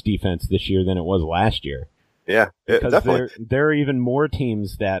worse defense this year than it was last year. Yeah, definitely. There are even more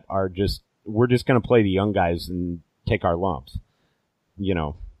teams that are just, we're just going to play the young guys and take our lumps,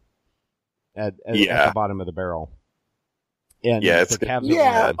 at the bottom of the barrel. And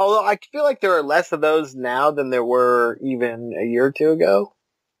although I feel like there are less of those now than there were even a year or two ago.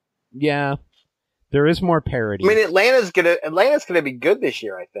 Yeah. There is more parity. I mean, Atlanta's gonna be good this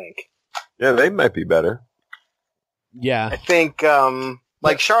year, I think. Yeah, they might be better. Yeah. I think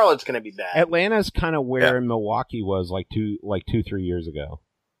Charlotte's gonna be bad. Atlanta's kind of where Milwaukee was like 2-3 years ago.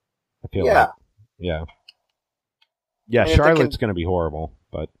 I feel Yeah. like. Yeah. Yeah, And if they Charlotte's going to be horrible,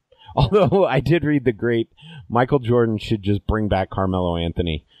 but although I did read the great Michael Jordan should just bring back Carmelo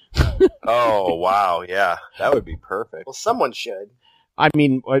Anthony. Oh, wow. Yeah, that would be perfect. Well, someone should. I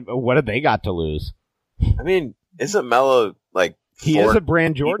mean, what have they got to lose? I mean, isn't Melo like He is a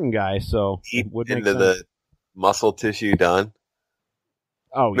Brand Jordan guy, so deep it would make into sense. the muscle tissue done?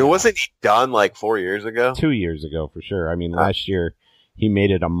 Oh, I mean, wasn't he done like 4 years ago? 2 years ago for sure. I mean, last year he made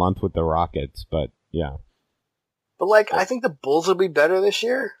it a month with the Rockets, but yeah. But I think the Bulls will be better this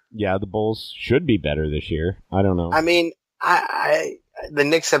year. Yeah, the Bulls should be better this year. I don't know. I mean, the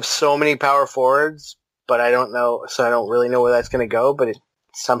Knicks have so many power forwards, but I don't know, so I don't really know where that's going to go. But it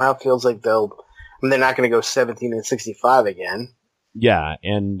somehow feels like they're not going to go 17-65 again. Yeah,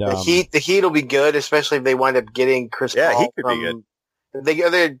 and the Heat will be good, especially if they wind up getting Chris Paul. Yeah, he could be good.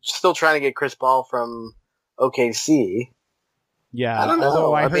 They're still trying to get Chris Paul from OKC. yeah, I don't know.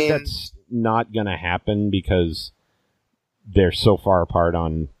 although I heard mean, that's not going to happen because they're so far apart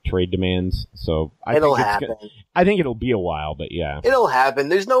on trade demands. So it'll happen. I think it'll be a while, but yeah. It'll happen.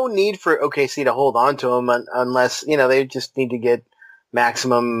 There's no need for OKC to hold on to him unless, they just need to get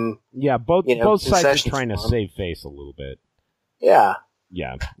maximum. Yeah, both sides are concessions trying to for him. save face a little bit. Yeah.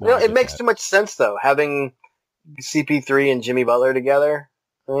 Yeah. no, I It get makes that. too much sense, though, having CP3 and Jimmy Butler together.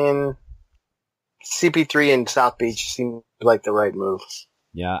 I mean, CP3 and South Beach seem like the right move.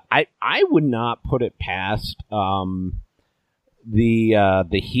 Yeah, I would not put it past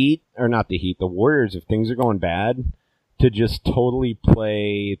the Heat, or not the Heat, the Warriors, if things are going bad, to just totally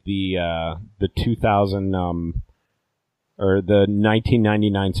play the 2000 or the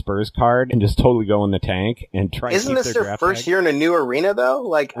 1999 Spurs card and just totally go in the tank and try. Isn't to keep this their their draft first pick. year in a new arena,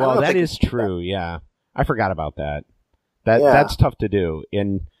 though? I don't Well, know if that they is can do true. Yeah, I forgot about that. Yeah. That's tough to do.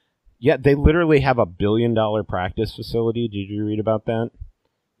 And yeah, they literally have $1 billion practice facility. Did you read about that?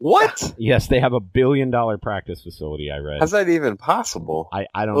 What? Yes, they have $1 billion practice facility. I read. How's that even possible? I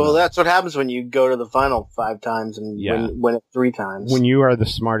don't Well, know. that's what happens when you go to the final 5 times and Yeah. win it 3 times. When you are the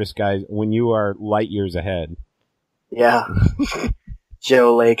smartest guy, when you are light years ahead. Yeah.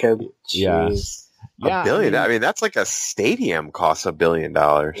 Joe Lacob. Yeah. Jeez. Yeah, $1 billion? I I mean- mean, that's like a stadium costs $1 billion.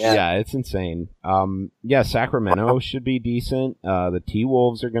 Yeah. Yeah, it's insane. Yeah, Sacramento should be decent. The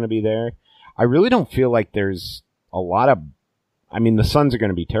T-Wolves are going to be there. I really don't feel like there's a lot of... I mean, the Suns are going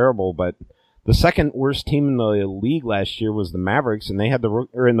to be terrible, but the second worst team in the league last year was the Mavericks, and they had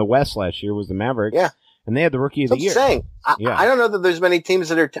or in the West last year was the Mavericks. Yeah. And they had the Rookie of That's the what Year. I'm saying. Yeah. I don't know that there's many teams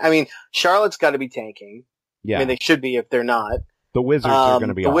that are... I mean, Charlotte's got to be tanking. Yeah. I mean, they should be if they're not. The Wizards are going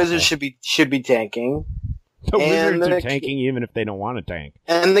to be The awful. Wizards should be tanking. The and Wizards are the- tanking even if they don't want to tank.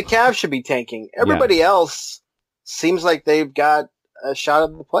 And the Cavs should be tanking. Everybody else seems like they've got a shot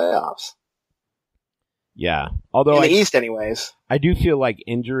at the playoffs. Yeah. Although In the I East, anyways. I do feel like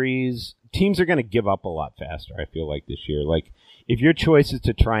injuries, teams are going to give up a lot faster, I feel like, this year. Like, if your choice is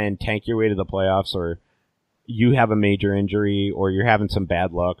to try and tank your way to the playoffs, or you have a major injury, or you're having some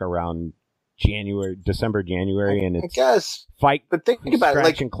bad luck around December, January, and I it's guess. fight, But think about it. scratch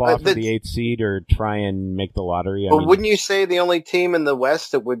Like, and claw for the 8th seed, or try and make the lottery. I but mean, wouldn't you say the only team in the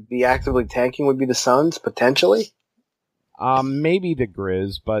West that would be actively tanking would be the Suns, potentially? maybe the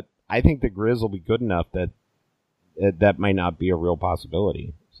Grizz, but I think the Grizz will be good enough that that might not be a real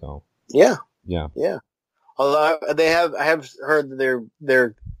possibility. So, Yeah. yeah. Yeah. Although I have heard that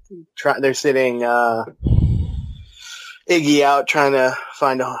they're sitting Iggy out trying to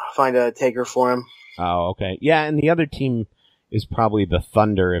find a taker for him. Oh, okay. Yeah, and the other team is probably the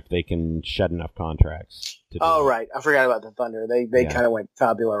Thunder if they can shed enough contracts. To do Oh it. I forgot about the Thunder. They Yeah. kind of went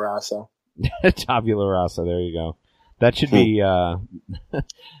tabula rasa. Tabula rasa. There you go. That should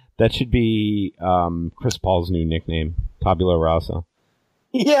be Chris Paul's new nickname, Tabula Rasa.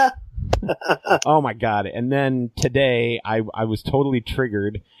 Yeah. Oh my god! And then today, I was totally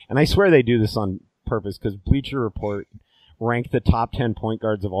triggered, and I swear they do this on purpose because Bleacher Report ranked the top 10 point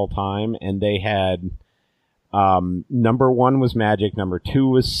guards of all time, and they had number 1 was Magic, number 2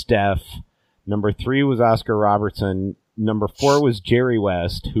 was Steph, number 3 was Oscar Robertson, number 4 was Jerry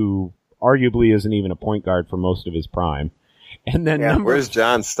West, who arguably isn't even a point guard for most of his prime. And then Yeah, Where's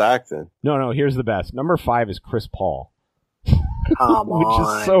John Stockton? No, here's the best. Number 5 is Chris Paul. Come Which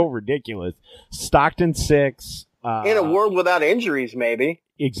on. is so ridiculous. Stockton 6. In a world without injuries, maybe.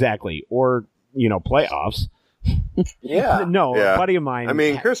 Exactly. Or, playoffs. Yeah. No, Yeah. a buddy of mine. I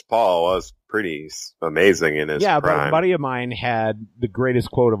mean, Chris Paul was pretty amazing in his But prime. a buddy of mine had the greatest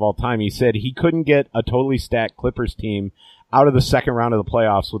quote of all time. He said he couldn't get a totally stacked Clippers team out of the second round of the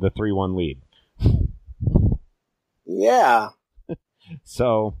playoffs with a 3-1 lead. Yeah.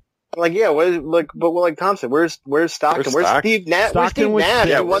 So, Like, yeah, like Tom said, where's Stockton? Where's Steve Nash? Stockton was Nash?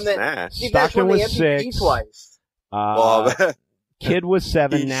 six. He won Nash. Steve Nash Stockton won the was MVP 6. twice. Well, Kid was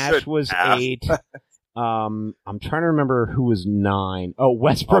 7. He Nash should was have. 8. I'm trying to remember who was 9. Oh,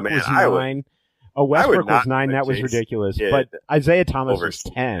 Westbrook was 9. Westbrook was 9. That was ridiculous. Kid But Isaiah Thomas over was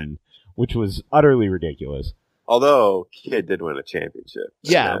 10, which was utterly ridiculous. although Kid did win a championship.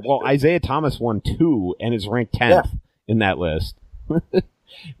 Yeah, Nash well, did. Isaiah Thomas won 2 and is ranked 10th in that list.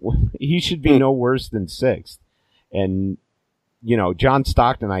 He should be no worse than 6th. And, John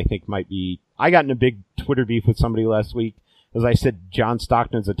Stockton, I think, might be... I got in a big Twitter beef with somebody last week because I said John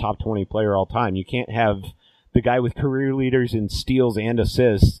Stockton's a top 20 player all time. You can't have the guy with career leaders in steals and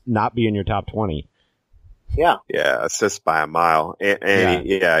assists not be in your top 20. Yeah. Yeah, assists by a mile. And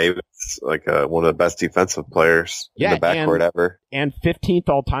he was like one of the best defensive players in the backcourt ever. And 15th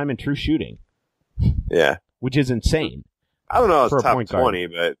all time in true shooting. Yeah. Which is insane. I don't know if For it's a top point guard. 20,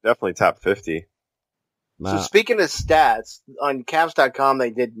 but definitely top 50. So speaking of stats, on Cavs.com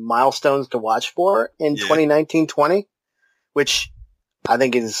they did milestones to watch for in 2019-20, which I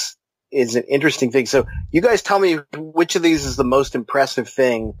think is an interesting thing. So you guys tell me which of these is the most impressive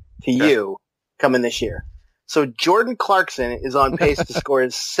thing to you coming this year. So Jordan Clarkson is on pace to score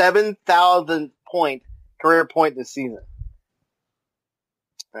his 7,000th career point this season.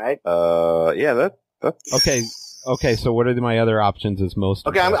 Right? That's Okay, so what are my other options as most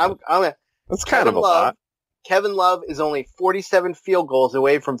Okay, impressive? I'm that's kind of a lot. Kevin Love is only 47 field goals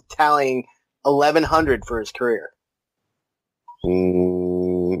away from tallying 1,100 for his career.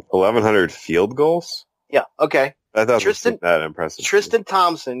 1,100 field goals? Yeah, okay. That doesn't seem that impressive. Tristan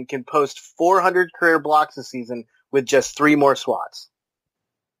Thompson can post 400 career blocks a season with just 3 more swats.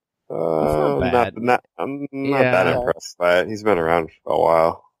 not bad. I'm not that impressed by it. He's been around for a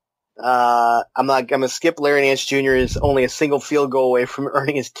while. I'm gonna skip Larry Nance Jr. is only a single field goal away from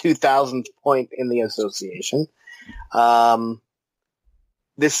earning his 2,000th point in the association.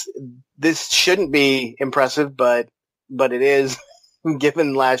 This shouldn't be impressive, but it is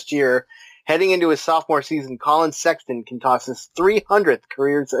given last year. Heading into his sophomore season, Colin Sexton can toss his 300th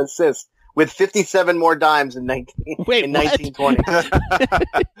career assist with 57 more dimes in 1920.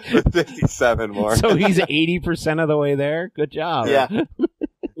 With 57 more. So he's 80% of the way there? Good job. Yeah.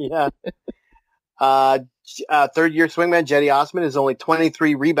 Yeah. Third-year swingman Jetty Osman is only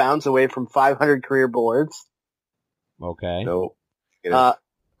 23 rebounds away from 500 career boards. Okay. Nope.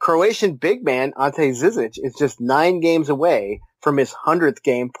 Croatian big man Ante Zizic is just 9 games away from his 100th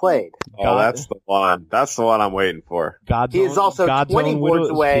game played. Oh, that's the one. That's the one I'm waiting for. He is also 20 boards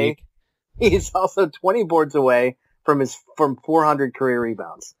away. He is also 20 boards away from 400 career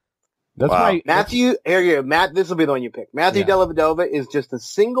rebounds. That's wow. right. Matt, this will be the one you pick. Matthew Dellavedova is just a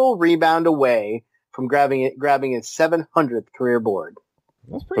single rebound away from grabbing his 700th career board.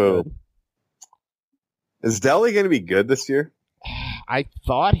 That's pretty good. Is Delly going to be good this year? I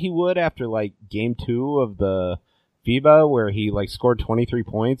thought he would after game 2 of the FIBA where he scored 23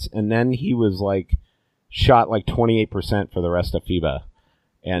 points and then he was shot 28% for the rest of FIBA.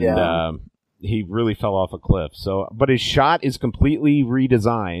 And he really fell off a cliff. But his shot is completely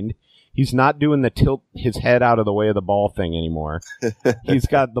redesigned. He's not doing the tilt his head out of the way of the ball thing anymore. He's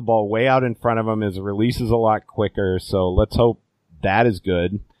got the ball way out in front of him. His release is a lot quicker. So let's hope that is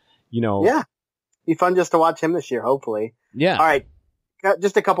good. Yeah. Be fun just to watch him this year, hopefully. Yeah. All right.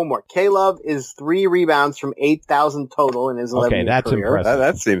 Just a couple more. K-Love is 3 rebounds from 8,000 total in his 11-year career. Okay, that's impressive.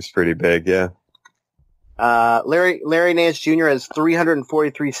 That seems pretty big, yeah. Larry Nance Jr. has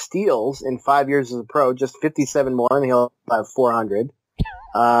 343 steals in 5 years as a pro, just 57 more, and he'll have 400.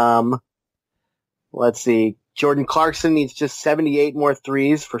 Let's see. Jordan Clarkson needs just 78 more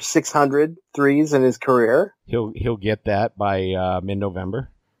threes for 600 threes in his career. He'll get that by mid-November.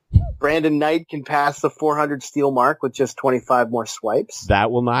 Brandon Knight can pass the 400 steal mark with just 25 more swipes. That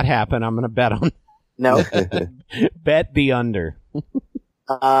will not happen. I'm going to bet on. No. Bet the under.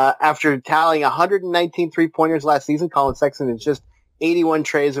 After tallying 119 three-pointers last season, Colin Sexton is just 81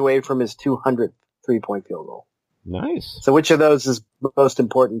 trays away from his 200th three-point field goal. Nice. So which of those is most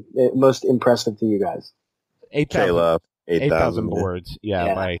impressive to you guys? 8,000. 8,000 boards.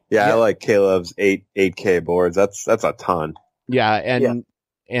 Yeah. Yeah. I like Caleb's 8K boards. That's a ton. Yeah.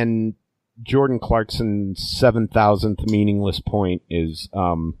 And Jordan Clarkson's 7,000th meaningless point is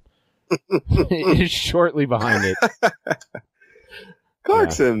is shortly behind it.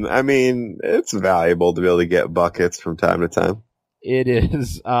 Clarkson, I mean, it's valuable to be able to get buckets from time to time. It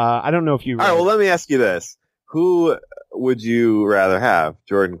is. I don't know if you. All right, well, let me ask you this: who would you rather have,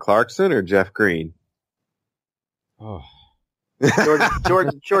 Jordan Clarkson or Jeff Green? Oh.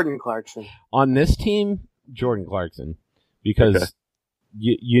 Jordan Clarkson. On this team, Jordan Clarkson, because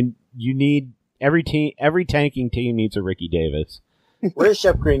you need every tanking team needs a Ricky Davis. Where's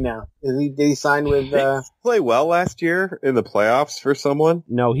Jeff Green now? Did he sign with? Did he play well last year in the playoffs for someone?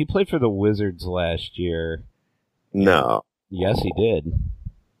 No, he played for the Wizards last year. No. Yes, he did.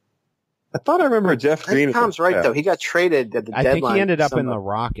 I thought I remember Jeff Green. I think Tom's right though. He got traded at the deadline. I think he ended up in the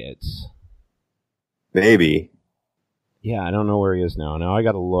Rockets. Maybe. Yeah, I don't know where he is now. Now I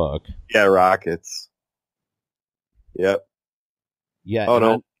got to look. Yeah, Rockets. Yep. Yeah. Oh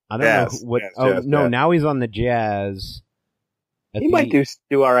no. I don't know what. Jazz. Now he's on the Jazz. He might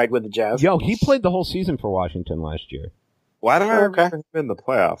do all right with the Jazz. Yo, he played the whole season for Washington last year. Why do I remember him in the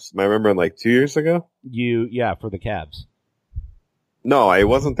playoffs? Am I remembering like 2 years ago? For the Cavs. No, it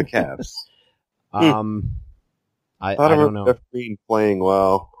wasn't the Cavs. I don't know. Jeff Green playing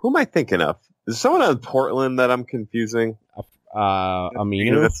well. Who am I thinking of? Is someone on Portland that I'm confusing?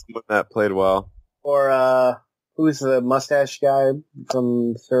 Aminu? That's someone that played well. Or who's the mustache guy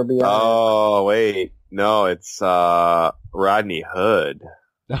from Serbia? Oh wait, no, it's Rodney Hood.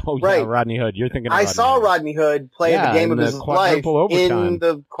 Oh yeah, right. Rodney Hood. You're thinking. Of Rodney Hood play the game of his life in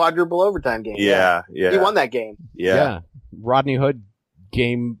the quadruple overtime game. Yeah. He won that game. Yeah. Rodney Hood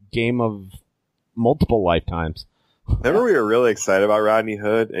game of multiple lifetimes. Remember we were really excited about Rodney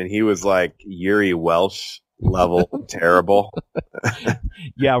Hood, and he was like Yuri Welsh level terrible.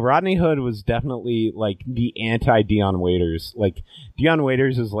 Yeah, Rodney Hood was definitely like the anti Dion Waiters. Like Dion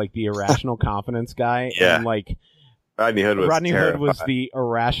Waiters is like the irrational confidence guy, and like Rodney Hood was the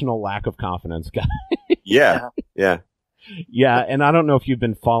irrational lack of confidence guy. Yeah. And I don't know if you've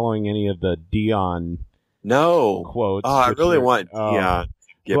been following any of the Dion quotes. Oh, I really want Dion to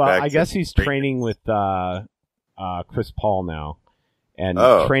get back. I guess he's training with Chris Paul now, and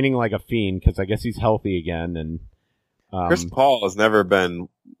training like a fiend because I guess he's healthy again. And Chris Paul has never been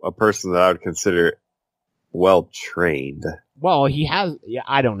a person that I would consider well trained. Well, he has. Yeah,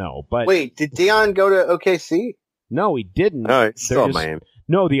 I don't know, but wait, did Dion go to OKC? No, he didn't. No, he's still in Miami.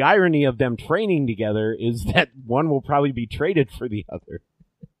 No, the irony of them training together is that one will probably be traded for the other.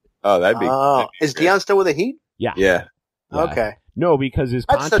 Oh, that'd be. Is Dion still with the Heat? Yeah. Okay. No, because his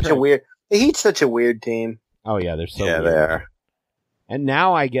contract. That's such a weird. The Heat's such a weird team. Oh yeah, they're so. Yeah, weird. they are. And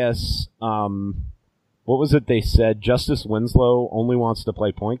now I guess, what was it they said? Justice Winslow only wants to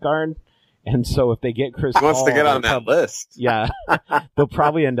play point guard, and so if they get Chris, he wants to get on that list. Yeah, they'll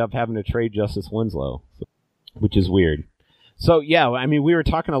probably end up having to trade Justice Winslow, which is weird. So yeah, I mean, we were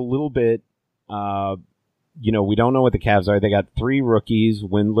talking a little bit. We don't know what the Cavs are. They got 3 rookies: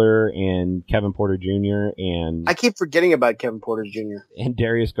 Windler and Kevin Porter Jr. and I keep forgetting about Kevin Porter Jr. and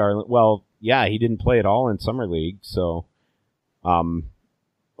Darius Garland. Well, yeah, he didn't play at all in summer league, so.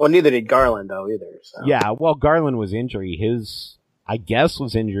 Well, neither did Garland though either. So. Yeah, well, Garland was injury. His, I guess,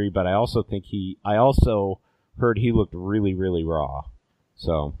 was injury, but I also heard he looked really, really raw.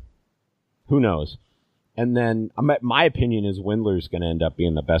 So, who knows? And then, my opinion is Windler's going to end up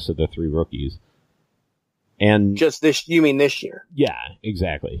being the best of the 3 rookies. And you mean this year? Yeah,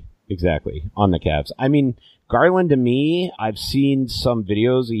 exactly, on the Cavs. I mean, Garland to me, I've seen some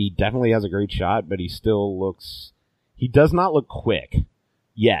videos. He definitely has a great shot, but he does not look quick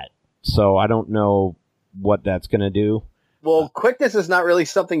yet. So I don't know what that's going to do. Well, quickness is not really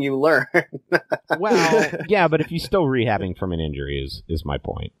something you learn. Well, yeah, but if he's still rehabbing from an injury is my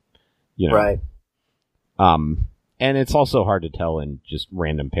point. Right. And it's also hard to tell in just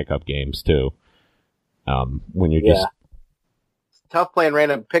random pickup games too. When you're just it's tough playing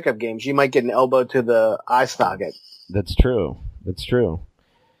random pickup games. You might get an elbow to the eye socket. That's true.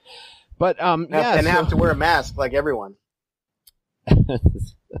 But have to wear a mask like everyone.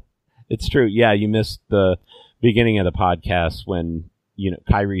 It's true. Yeah, you missed the beginning of the podcast when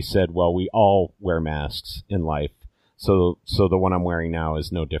Kyrie said, "Well, we all wear masks in life, so the one I'm wearing now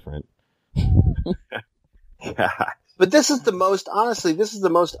is no different." But this is the most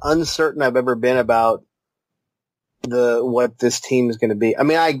uncertain I've ever been about what this team is going to be. I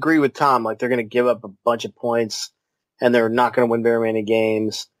mean, I agree with Tom. Like, they're going to give up a bunch of points, and they're not going to win very many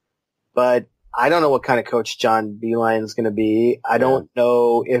games. But I don't know what kind of coach John Beilein is going to be. I don't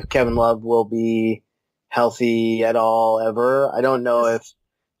know if Kevin Love will be healthy at all ever. I don't know if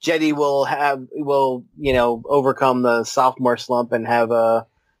Jetty will overcome the sophomore slump and have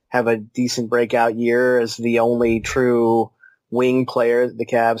a decent breakout year as the only true wing player that the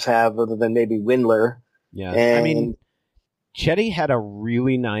Cavs have, other than maybe Windler. Yeah, I mean, Chetty had a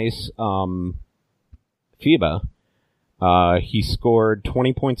really nice FIBA, He scored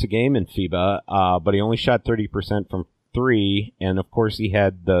 20 points a game in FIBA, but he only shot 30% from 3, and of course he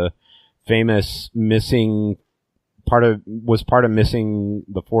had the famous missing part of missing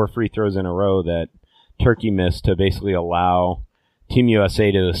the 4 free throws in a row that Turkey missed to basically allow Team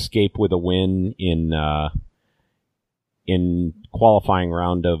USA to escape with a win in qualifying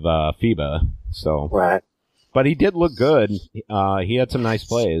round of FIBA. So, right. But he did look good. He had some nice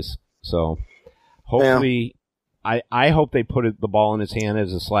plays. So hopefully, I hope they put the ball in his hand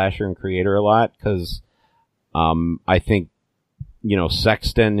as a slasher and creator a lot, because I think,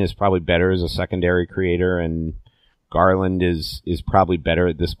 Sexton is probably better as a secondary creator, and Garland is probably better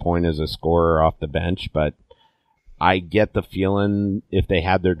at this point as a scorer off the bench. But I get the feeling if they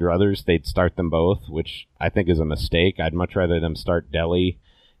had their druthers, they'd start them both, which I think is a mistake. I'd much rather them start Delly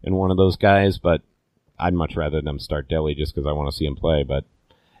and one of those guys, but I'd much rather them start Delly just because I want to see him play. But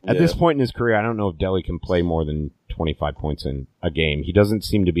at this point in his career, I don't know if Delly can play more than 25 points in a game. He doesn't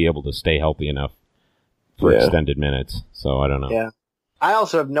seem to be able to stay healthy enough for extended minutes, so I don't know. Yeah. I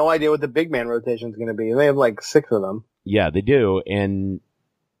also have no idea what the big man rotation is going to be. They have like 6 of them. Yeah, they do, and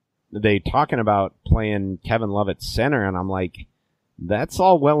they talking about playing Kevin Love at center, and I'm like, that's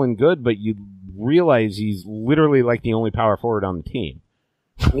all well and good, but you realize he's literally like the only power forward on the team.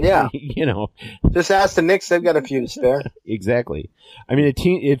 Yeah. Just ask the Knicks, they've got a few to spare. Exactly. I mean,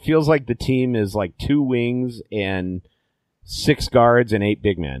 it feels like the team is like 2 wings and 6 guards and 8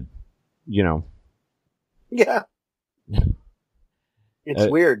 big men. Yeah. It's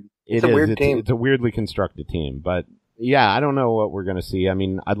weird. It's a weird team. It's a weirdly constructed team, but yeah, I don't know what we're going to see. I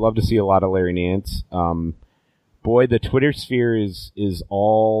mean, I'd love to see a lot of Larry Nance. Boy, the Twitter sphere is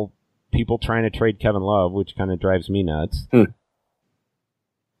all people trying to trade Kevin Love, which kind of drives me nuts.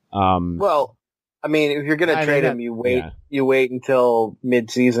 Well, I mean, if you're going to trade him, you wait until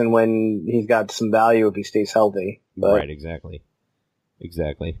mid-season when he's got some value if he stays healthy. But, right, exactly.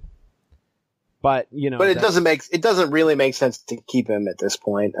 But but it doesn't really make sense to keep him at this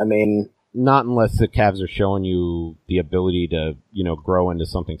point. I mean, not unless the Cavs are showing you the ability to grow into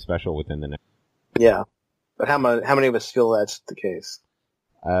something special within the next. Yeah, but how many of us feel that's the case?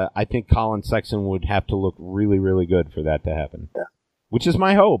 I think Colin Sexton would have to look really, really good for that to happen. Yeah. Which is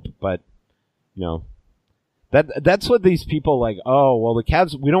my hope, but that's what these people like. Oh, well, the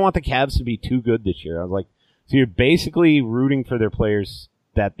Cavs. We don't want the Cavs to be too good this year. I was like, so you're basically rooting for their players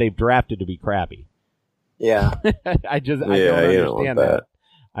that they've drafted to be crappy. Yeah, I don't understand that.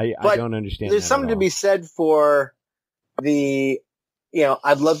 I don't understand. There's something to be said for the.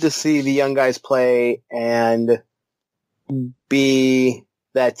 I'd love to see the young guys play and be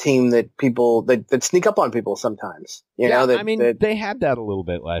that team that people that sneak up on people sometimes. They had that a little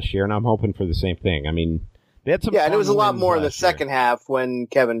bit last year, and I'm hoping for the same thing. I mean, they had some. Yeah, and it was a lot more in the second half when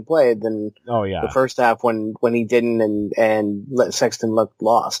Kevin played than the first half when he didn't and let Sexton look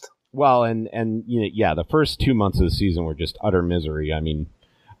lost. Well, and the first 2 months of the season were just utter misery. I mean,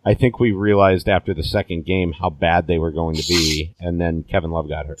 I think we realized after the second game how bad they were going to be, and then Kevin Love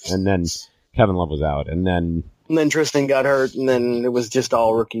got hurt, and then Kevin Love was out, and then Tristan got hurt, and then it was just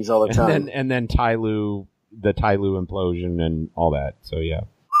all rookies all the time. And then Ty Lue implosion and all that. So yeah.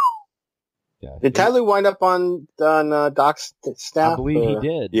 Did Ty Lue wind up on Doc's staff? I believe he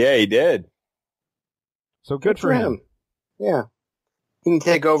did. Yeah, he did. So good for him. Yeah, he can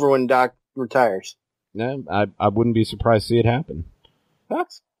take over when Doc retires. Yeah, I wouldn't be surprised to see it happen.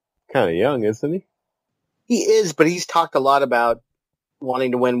 Doc's kind of young, isn't he? He is, but he's talked a lot about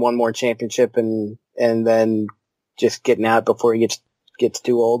wanting to win one more championship and then just getting out before he gets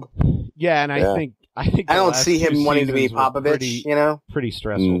too old. Yeah, and I think I don't see him wanting to be Popovich. Pretty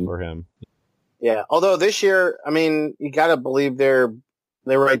stressful for him. Yeah, although this year, I mean, you got to believe they're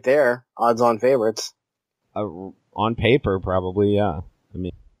right there, odds-on favorites. On paper, probably, yeah. I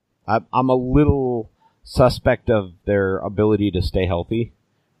mean, I'm a little suspect of their ability to stay healthy.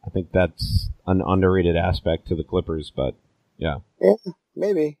 I think that's an underrated aspect to the Clippers, but yeah. Yeah,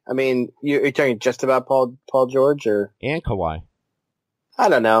 maybe. I mean, you're talking just about Paul George and Kawhi. I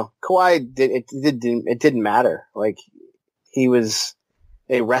don't know. Kawhi it didn't matter. Like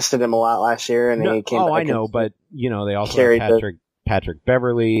they rested him a lot last year, and then he came back. I know, but they also have Patrick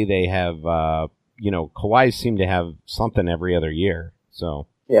Beverly. They have Kawhi seemed to have something every other year. So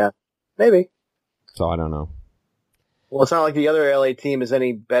yeah, maybe. So I don't know. Well, it's not like the other LA team is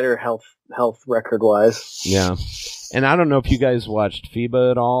any better health record wise. Yeah. And I don't know if you guys watched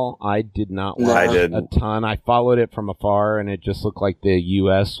FIBA at all. I did not watch a ton. I followed it from afar, and it just looked like the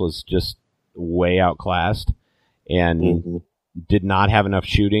U.S. was just way outclassed and did not have enough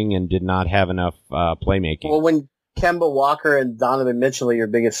shooting and did not have enough playmaking. Well, when Kemba Walker and Donovan Mitchell are your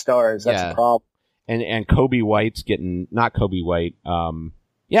biggest stars, that's a problem. and Kobe White's not Kobe White.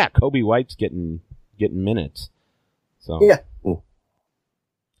 Kobe White's getting minutes. So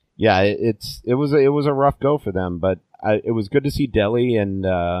yeah, it was a rough go for them, but it was good to see Delhi and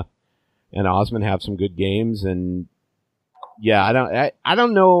Osman have some good games. And yeah, I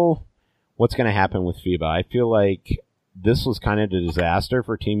don't know what's going to happen with FIBA. I feel like this was kind of a disaster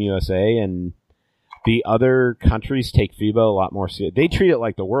for Team USA, and the other countries take FIBA a lot more seriously. They treat it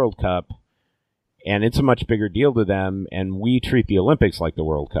like the World Cup, and it's a much bigger deal to them, and we treat the Olympics like the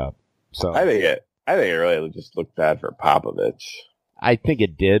World Cup. So I think it really just looked bad for Popovich. I think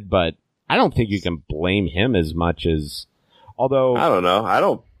it did, but I don't think you can blame him as much as, although I don't know.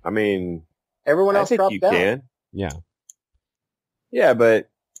 Everyone else dropped out. Can. Yeah. Yeah, but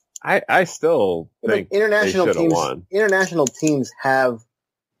I still think international they should have teams. won. International teams have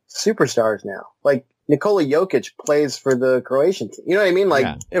superstars now. Like Nikola Jokic plays for the Croatian team. You know what I mean? Like,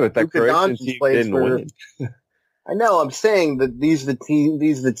 yeah, but that Luka Croatian Doncic team plays didn't for- win. I know. I'm saying that these are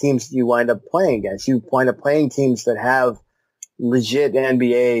the teams you wind up playing against. You wind up playing teams that have legit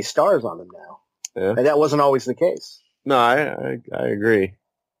NBA stars on them now, Yeah. and that wasn't always the case. No, I agree.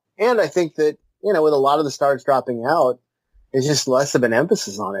 And I think that, with a lot of the stars dropping out, there's just less of an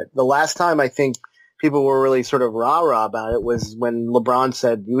emphasis on it. The last time I think people were really sort of rah-rah about it was when LeBron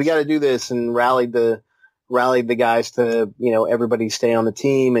said, we got to do this, and rallied the guys to, everybody stay on the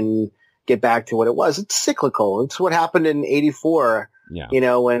team and get back to what it was. It's cyclical. It's what happened in 84.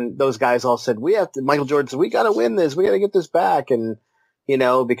 Yeah. When those guys all said, Michael Jordan said, we got to win this. We got to get this back. And,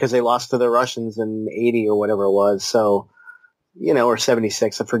 because they lost to the Russians in 80 or whatever it was. So, or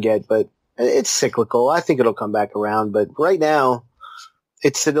 76, I forget, but it's cyclical. I think it'll come back around. But right now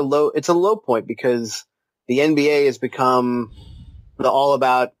it's a low point because the NBA has become the all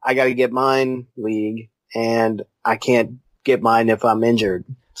about, I got to get mine league, and I can't get mine if I'm injured.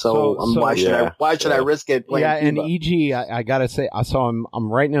 So why should I risk it playing Yeah, and FIBA? EG, I gotta say, so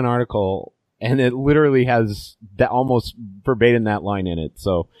I'm writing an article, and it literally has that almost verbatim that line in it.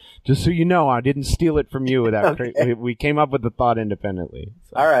 So just so you know, I didn't steal it from you. Okay. We came up with the thought independently.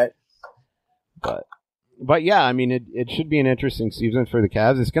 So. All right. But yeah, I mean, it should be an interesting season for the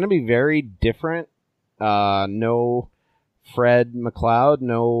Cavs. It's going to be very different. No Fred McLeod.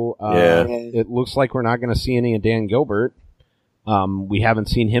 No. It looks like we're not going to see any of Dan Gilbert. We haven't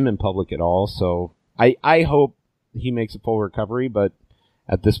seen him in public at all, so I hope he makes a full recovery, but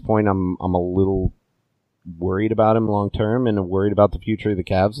at this point I'm a little worried about him long term, and worried about the future of the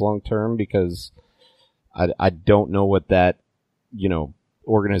Cavs long term, because I don't know what that,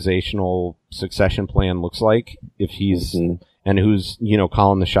 organizational succession plan looks like if he's and who's,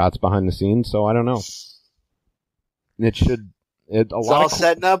 calling the shots behind the scenes, so I don't know. It's all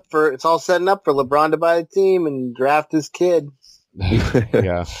setting up for LeBron to buy a team and draft his kid.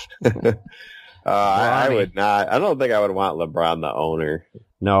 Yeah. I would not. I don't think I would want LeBron the owner.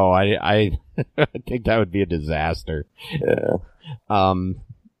 No, I think that would be a disaster. Yeah. I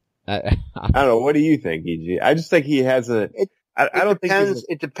don't know. What do you think, EG? I just think he has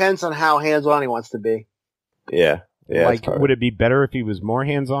It depends on how hands-on he wants to be. Yeah. Yeah. Like, would it be better if he was more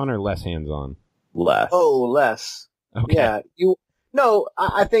hands-on or less hands-on? Less. Oh, less. Okay. Yeah.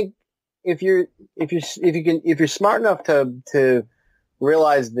 I think if you're smart enough to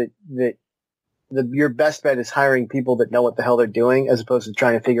realize that your best bet is hiring people that know what the hell they're doing, as opposed to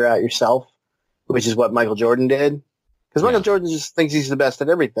trying to figure out yourself, which is what Michael Jordan did. Because Michael Jordan just thinks he's the best at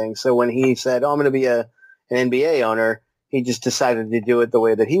everything. So when he said, I'm going to be an NBA owner, he just decided to do it the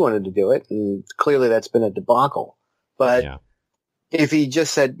way that he wanted to do it. And clearly that's been a debacle. But if he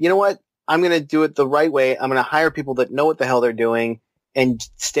just said, you know what, I'm going to do it the right way, I'm going to hire people that know what the hell they're doing and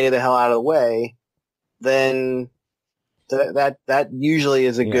stay the hell out of the way, then that usually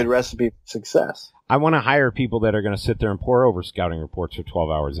is a good recipe for success. I want to hire people that are going to sit there and pore over scouting reports for 12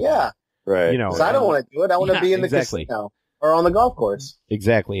 hours a day. Yeah. Right. Because I don't want to do it. I want to be in the casino or on the golf course.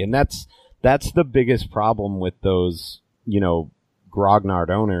 Exactly. And that's the biggest problem with those, grognard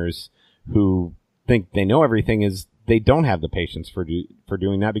owners who think they know everything, is they don't have the patience for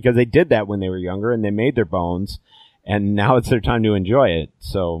doing that, because they did that when they were younger and they made their bones, and now it's their time to enjoy it.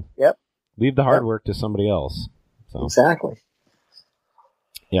 So leave the hard work to somebody else. So. Exactly.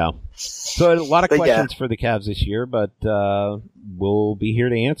 Yeah. So a lot of questions for the Cavs this year, but we'll be here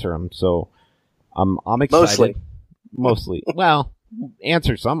to answer them. So I'm excited. Mostly. Well,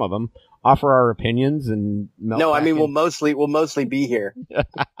 answer some of them. Offer our opinions and we'll mostly be here.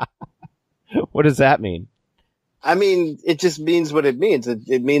 What does that mean? I mean, it just means what it means.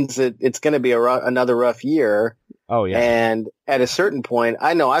 It means that it's going to be another rough year. Oh yeah. And at a certain point,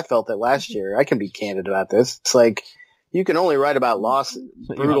 I know I felt it last year. I can be candid about this. It's like, you can only write about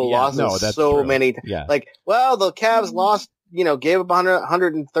brutal losses so true. many. Yeah. Like, well, the Cavs lost, gave up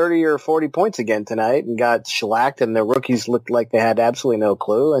 130 or 40 points again tonight and got shellacked, and the rookies looked like they had absolutely no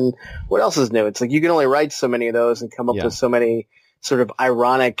clue. And what else is new? It's like you can only write so many of those and come up with so many sort of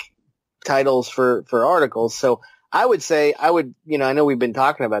ironic titles for articles. So I would say, I know we've been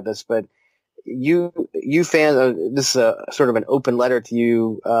talking about this, but you fans, this is a sort of an open letter to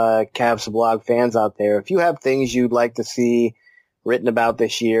you, Cavs blog fans out there. If you have things you'd like to see written about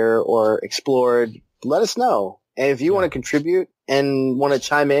this year or explored, let us know. And if you want to contribute and want to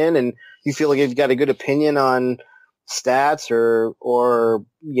chime in and you feel like you've got a good opinion on stats or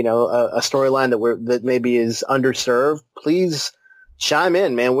a storyline that maybe is underserved, please chime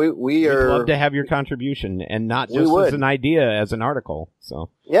in, man. We'd love to have your contribution, and not just as an idea, as an article.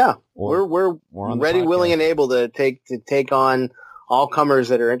 So yeah, we're ready, willing, and able to take on all comers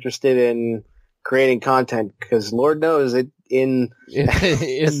that are interested in creating content, because Lord knows it in the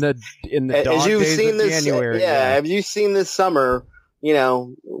as you've days seen of this January. Have you seen this summer?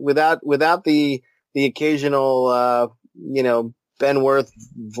 Without the occasional Ben Worth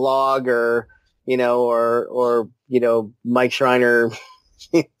vlog or Mike Schreiner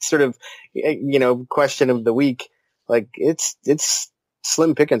sort of question of the week. Like it's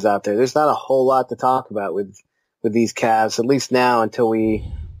slim pickings out there. There's not a whole lot to talk about with these Cavs, at least now, until we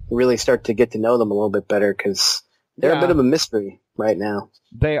really start to get to know them a little bit better, because they're a bit of a mystery right now.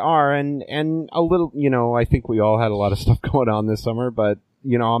 They are, and a little, I think we all had a lot of stuff going on this summer, but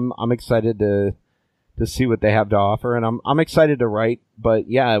I'm excited to see what they have to offer, and I'm excited to write. But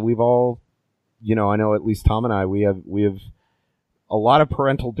yeah, we've all, I know at least Tom and I, we have a lot of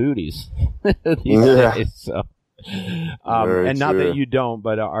parental duties these days. So, and not that you don't,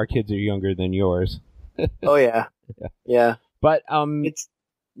 but our kids are younger than yours. Oh yeah. Yeah. But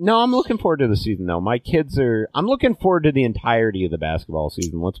no, I'm looking forward to the season though. I'm looking forward to the entirety of the basketball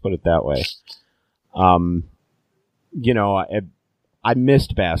season. Let's put it that way. I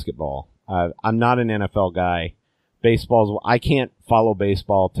missed basketball. I'm not an NFL guy. I can't follow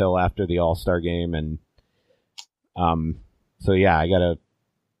baseball till after the All-Star game, and so yeah, I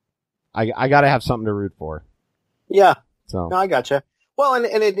gotta have something to root for. Yeah. So no, I gotcha. Well, and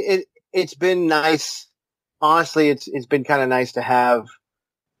it's been nice. Honestly, it's been kind of nice to have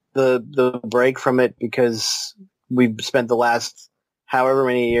the break from it, because we've spent the last however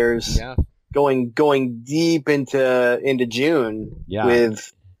many years going deep into June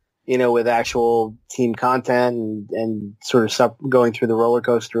with actual team content and sort of stuff, going through the roller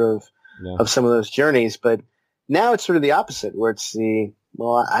coaster of some of those journeys. But now it's sort of the opposite, where it's I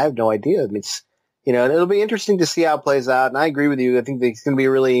have no idea. I mean, it's, it'll be interesting to see how it plays out. And I agree with you. I think it's going to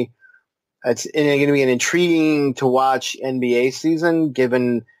be it's going to be an intriguing to watch NBA season,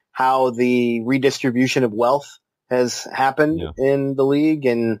 given how the redistribution of wealth has happened in the league.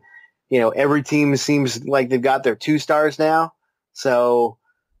 And, every team seems like they've got their 2 stars now. So,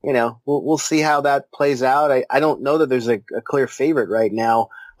 we'll see how that plays out. I don't know that there's a clear favorite right now,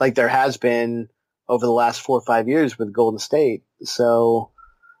 like there has been over the last 4 or 5 years with Golden State. So,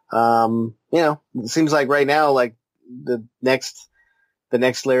 it seems like right now, like the next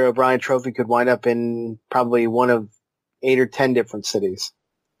Larry O'Brien trophy could wind up in probably one of 8 or 10 different cities.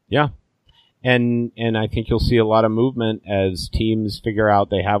 Yeah. And I think you'll see a lot of movement as teams figure out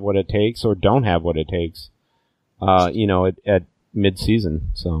they have what it takes or don't have what it takes, at mid-season.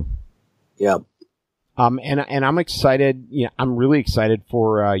 So, yeah. And I'm excited. I'm really excited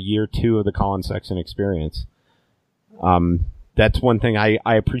for year 2 of the Colin Sexton experience. That's one thing I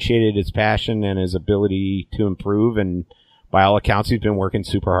appreciated, his passion and his ability to improve. And by all accounts, he's been working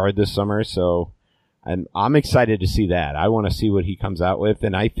super hard this summer. So I'm excited to see that. I want to see what he comes out with.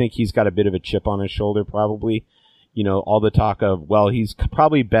 And I think he's got a bit of a chip on his shoulder, probably. All the talk of, well, he's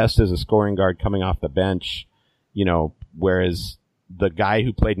probably best as a scoring guard coming off the bench, whereas the guy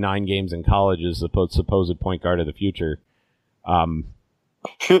who played 9 games in college is the supposed point guard of the future. I'm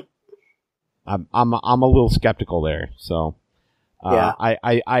a little skeptical there. So,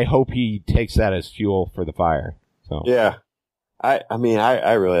 I hope he takes that as fuel for the fire. So, yeah, I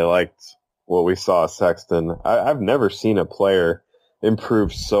really liked what we saw of Sexton. I've never seen a player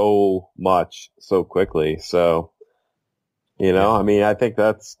improve so much so quickly. So, I think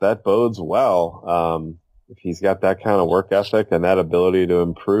that bodes well. If he's got that kind of work ethic and that ability to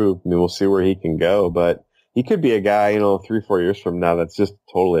improve, we'll see where he can go. But he could be a guy, 3-4 years from now that's just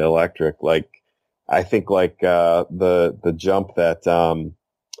totally electric. Like, I think the jump that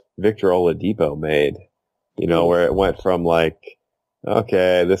Victor Oladipo made, where it went from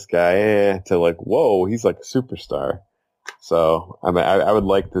okay, this guy to whoa, he's like a superstar. So I would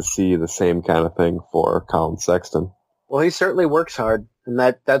like to see the same kind of thing for Colin Sexton. Well, he certainly works hard, and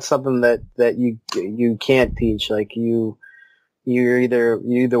that's something that you can't teach. Like you either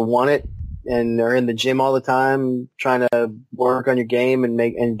want it and are in the gym all the time trying to work on your game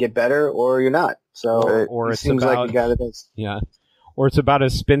and get better, or you're not. So or it it's seems about, like a guy that does. Yeah. Or it's about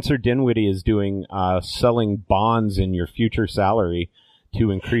as Spencer Dinwiddie is doing, selling bonds in your future salary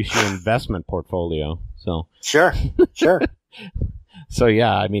to increase your investment portfolio. So Sure. So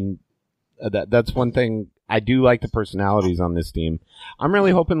yeah, I mean, that's one thing. I do like the personalities on this team. I'm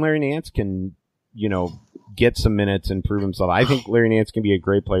really hoping Larry Nance can, get some minutes and prove himself. I think Larry Nance can be a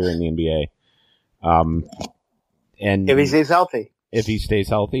great player in the NBA. And If he stays healthy. If he stays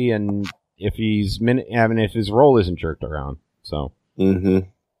healthy, and if if his role isn't jerked around. So. Mm-hmm.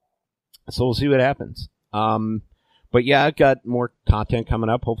 So we'll see what happens. But yeah, I've got more content coming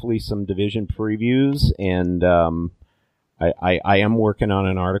up. Hopefully some division previews, and I am working on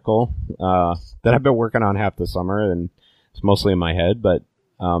an article that I've been working on half the summer, and it's mostly in my head. But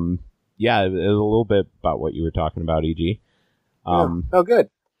yeah, it was a little bit about what you were talking about, EG. Good.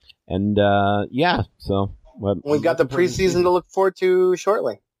 And yeah, so We've got the preseason to look forward to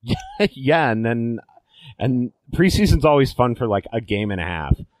shortly. Yeah, and preseason's always fun for like a game and a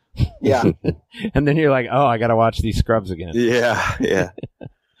half. Yeah. And then you're like, oh, I got to watch these scrubs again. Yeah.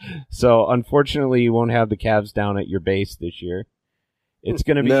 So unfortunately, you won't have the Cavs down at your base this year. It's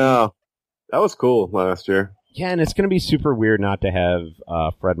going to be No, that was cool last year. Yeah, and it's going to be super weird not to have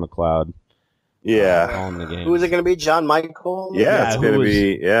Fred McLeod. Yeah. All in the game. Who is it going to be? John Michael? Yeah, it's going to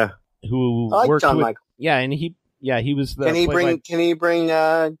be. Yeah. Who I like worked John with, Michael. Yeah, and he was the. Can he bring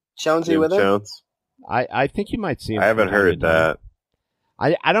Jonesy with him? Jones. I think you might see him. I haven't heard that.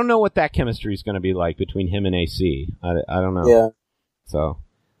 I don't know what that chemistry is going to be like between him and AC. I don't know. Yeah. So,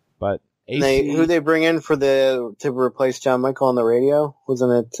 but AC, who they bring in to replace John Michael on the radio?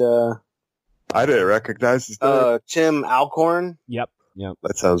 Wasn't it? I didn't recognize his name. Tim Alcorn. Yep.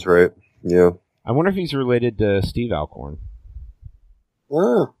 That sounds right. Yeah. I wonder if he's related to Steve Alcorn,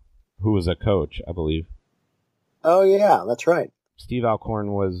 Oh. who was a coach, I believe. Oh yeah, that's right. Steve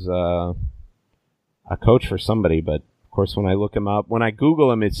Alcorn was a coach for somebody, but of course, when I look him up, when I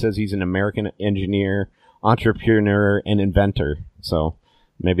Google him, it says he's an American engineer, entrepreneur, and inventor. So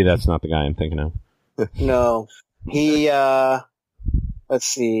maybe that's not the guy I'm thinking of. No, he. Let's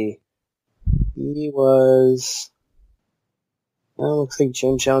see. He was. Well, looks like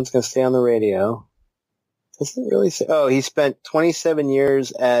Jim Jones going to stay on the radio. Doesn't really say. Oh, he spent 27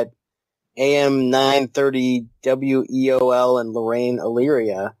 years at AM 930 WEOL in Lorraine,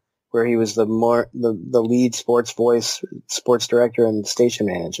 Elyria, where he was the lead sports voice, sports director, and station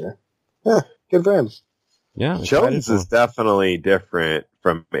manager. Good for him. Yeah, Jones is definitely different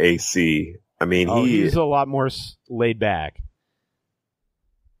from AC. I mean, he's a lot more laid back.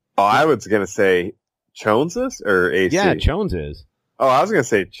 Oh, I was going to say Jones is or AC? Yeah, Jones is. Oh, I was going to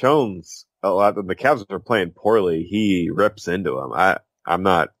say Jones. A lot when the Cavs are playing poorly, he rips into them. I'm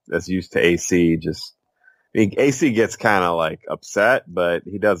not as used to AC. AC gets kind of like upset, but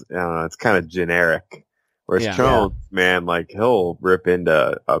he does. I don't know. It's kind of generic. Whereas Jones, man, like he'll rip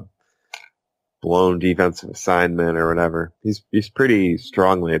into a blown defensive assignment or whatever. He's pretty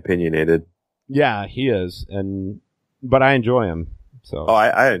strongly opinionated. Yeah, he is, but I enjoy him. So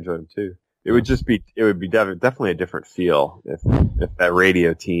I enjoy him too. It would be definitely a different feel if that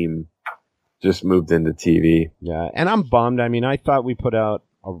radio team just moved into TV. Yeah, and I'm bummed. I mean, I thought we put out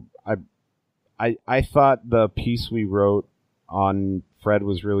I thought the piece we wrote on Fred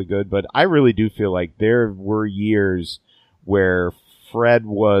was really good, but I really do feel like there were years where Fred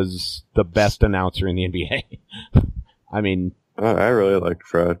was the best announcer in the NBA. I mean, I really liked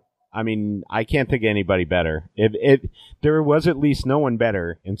Fred. I mean, I can't think of anybody better. If there was at least no one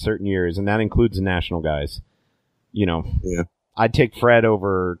better in certain years, and that includes the national guys. Yeah. I'd take Fred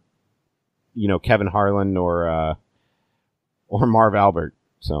over, Kevin Harlan or Marv Albert.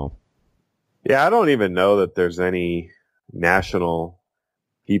 So. Yeah, I don't even know that there's any national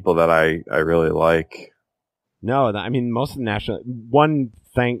people that I really like. No, I mean, most of the national... One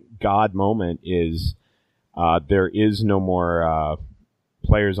thank God moment is there is no more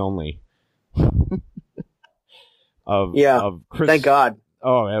players only. of Chris, thank God.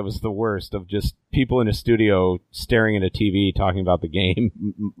 Oh, that was the worst, of just people in a studio staring at a TV talking about the game.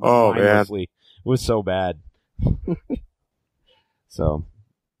 Oh, man. It was so bad. So...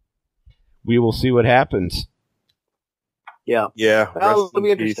 we will see what happens. Yeah. Yeah. Well, Rest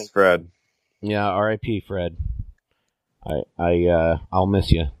in peace, Fred. Yeah, R.I.P. Fred. I'll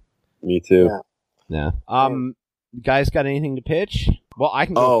miss you. Me too. Yeah. Guys, got anything to pitch? Well, I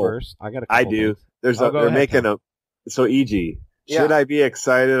can go first. I got a couple I do. things. They're making so EG, Should I be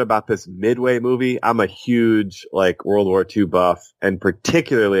excited about this Midway movie? I'm a huge World War II buff, and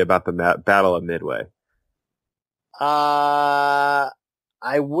particularly about the Battle of Midway. I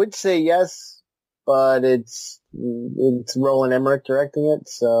would say yes, but it's Roland Emmerich directing it,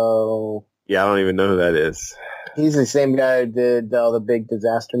 so yeah, I don't even know who that is. He's the same guy who did all the big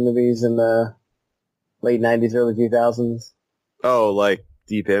disaster movies in the late 90s, early 2000s. Oh, like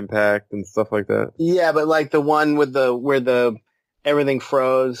Deep Impact and stuff like that? Yeah, but like the one with where everything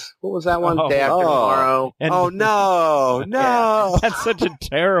froze. What was that one? Day After Tomorrow. No. Yeah, that's such a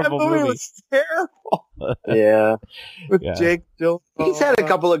terrible that movie. movie. Was terrible. Yeah. With Jake Gyllenhaal. He's had a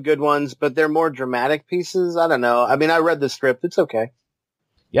couple of good ones, but they're more dramatic pieces. I don't know. I mean, I read the script. It's okay.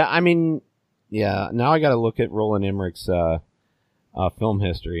 Yeah, I mean, now I got to look at Roland Emmerich's film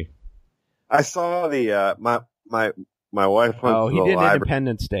history. I saw the my wife went to he the did library.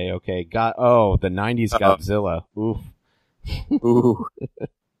 Independence Day. Okay, the 90s Godzilla. Oof. Ooh.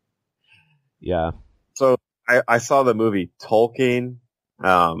 Yeah. So I saw the movie Tolkien.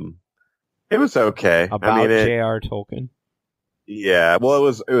 It was okay. About J.R. Tolkien. Yeah, well,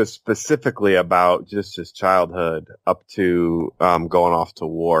 it was specifically about just his childhood up to going off to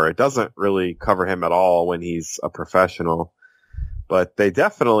war. It doesn't really cover him at all when he's a professional, but they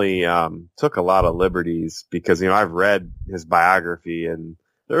definitely took a lot of liberties because I've read his biography and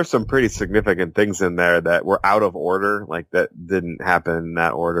there were some pretty significant things in there that were out of order, like that didn't happen in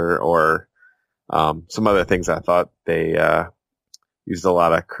that order, or some other things I thought they used a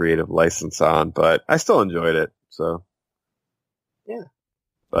lot of creative license on, but I still enjoyed it. So. Yeah.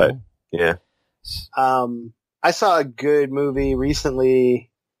 But, yeah. I saw a good movie recently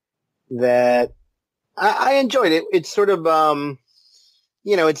that I enjoyed it. It's sort of,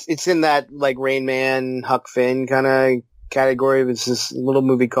 it's in that like Rain Man, Huck Finn kind of category. It's this little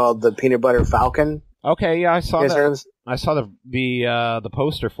movie called The Peanut Butter Falcon. Okay, yeah, I saw that. I saw the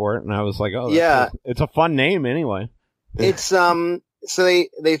poster for it, and I was like, oh, yeah, it's a fun name anyway. It's so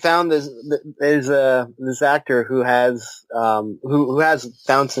they found there's this actor who has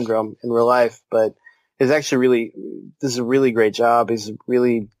Down syndrome in real life, but is actually this is a really great job. He's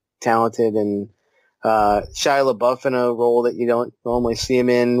really talented, and Shia LaBeouf in a role that you don't normally see him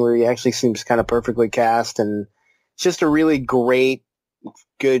in, where he actually seems kind of perfectly cast, and it's just a really great,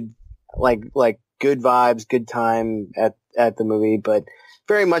 good, like good vibes, good time at the movie, but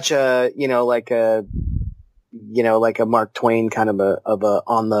very much like a Mark Twain kind of a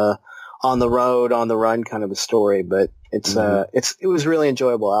on the road, on the run kind of a story, but it was really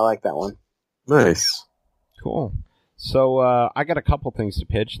enjoyable. I like that one. Nice. Cool. So, I got a couple things to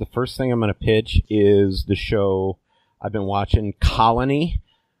pitch. The first thing I'm going to pitch is the show I've been watching, Colony,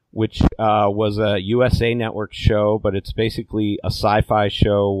 which, was a USA Network show, but it's basically a sci-fi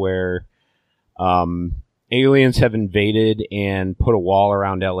show where, aliens have invaded and put a wall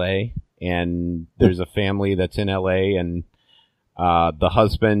around LA. And there's a family that's in LA, and the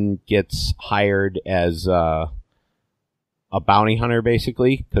husband gets hired as a bounty hunter,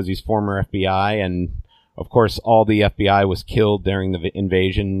 basically, because he's former FBI. And of course, all the FBI was killed during the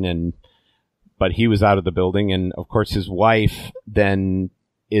invasion, but he was out of the building. And of course, his wife then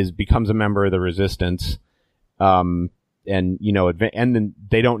becomes a member of the resistance. And then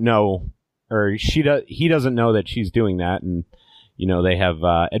they don't know, or he doesn't know that she's doing that, and they have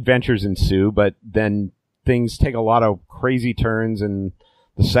adventures ensue, but then things take a lot of crazy turns in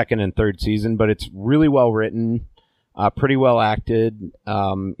the second and third season, but it's really well written, pretty well acted.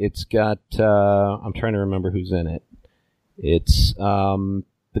 It's got, I'm trying to remember who's in it. It's the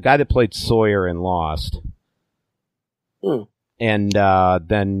guy that played Sawyer in Lost. And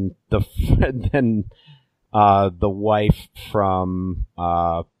then the wife from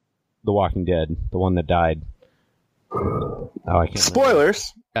The Walking Dead, the one that died. Oh, I can't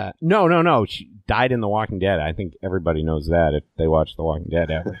Spoilers. No. She died in The Walking Dead. I think everybody knows that if they watch The Walking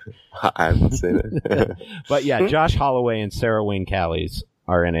Dead ever. I haven't seen it. But yeah, Josh Holloway and Sarah Wayne Callies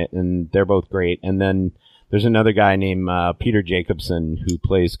are in it, and they're both great. And then there's another guy named Peter Jacobson who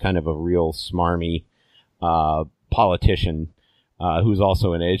plays kind of a real smarmy politician who's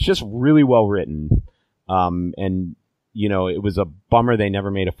also in it. It's just really well written. And it was a bummer they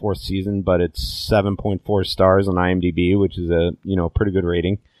never made a fourth season, but it's 7.4 stars on IMDb, which is a pretty good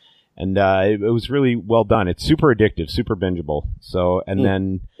rating. And it was really well done. It's super addictive, super bingeable. So, and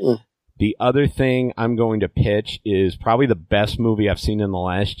then the other thing I'm going to pitch is probably the best movie I've seen in the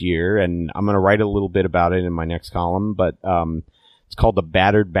last year, and I'm going to write a little bit about it in my next column, but it's called The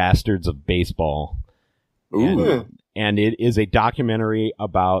Battered Bastards of Baseball. And it is a documentary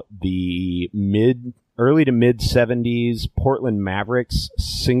about the early to mid 70s Portland Mavericks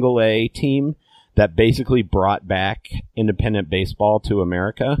single A team that basically brought back independent baseball to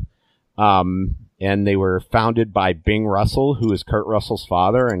America. And they were founded by Bing Russell, who is Kurt Russell's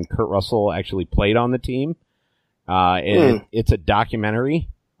father, and Kurt Russell actually played on the team. And it's a documentary.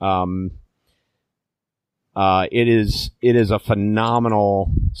 It is a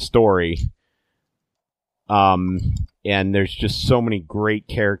phenomenal story. And there's just so many great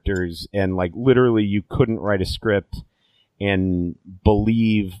characters, and like literally you couldn't write a script and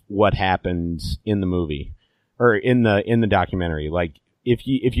believe what happens in the movie or in the documentary. Like if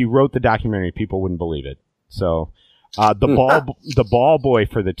you wrote the documentary, people wouldn't believe it. So, the ball boy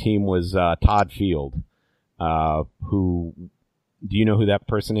for the team was, Todd Field, who, do you know who that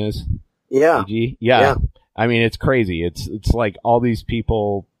person is? Yeah. Yeah. I mean, it's crazy. It's like all these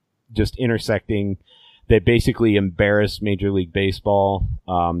people just intersecting. They basically embarrassed Major League Baseball.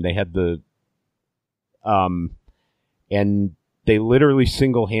 They had and they literally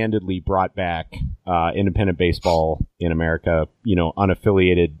single-handedly brought back independent baseball in America,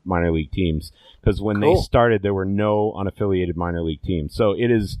 unaffiliated minor league teams. Because when they started, there were no unaffiliated minor league teams. So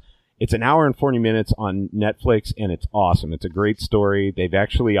it's an hour and 40 minutes on Netflix, and it's awesome. It's a great story. They've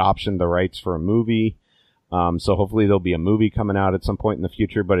actually optioned the rights for a movie. So hopefully there'll be a movie coming out at some point in the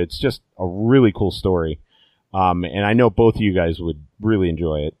future, but it's just a really cool story. And I know both of you guys would really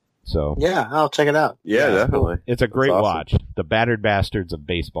enjoy it. So yeah, I'll check it out. Yeah, definitely. It's a great awesome. watch. The Battered Bastards of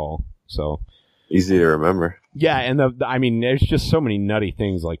Baseball. So easy to remember. Yeah, and there's just so many nutty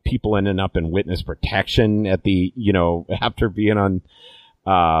things, like people ending up in witness protection at the, after being on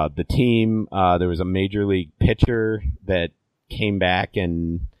the team. There was a major league pitcher that came back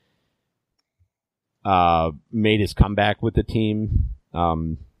and made his comeback with the team.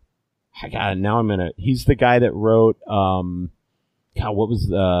 He's the guy that wrote, what was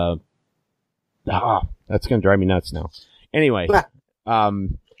that's going to drive me nuts now. Anyway,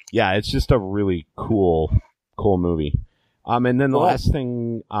 yeah, it's just a really cool movie. And then the last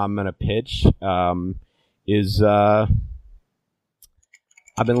thing I'm going to pitch, is, I've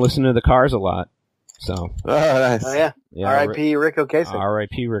been listening to the Cars a lot. So. Oh, nice. Oh, yeah. R.I.P. Rick Ocasek.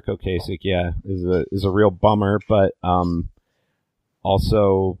 R.I.P. Rick Ocasek, yeah, is a real bummer, but,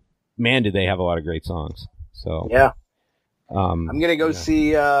 also, man, did they have a lot of great songs. So. Yeah. I'm going to go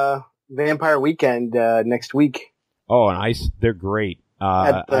see, Vampire Weekend, next week. Oh, and they're great.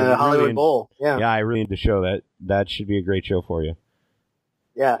 At the Hollywood Bowl. Yeah. Yeah, I really need to show that should be a great show for you.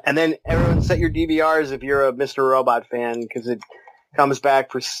 Yeah. And then everyone set your DVRs if you're a Mr. Robot fan, because it comes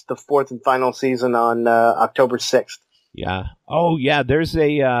back for the fourth and final season on, October 6th. Yeah. Oh, yeah. There's a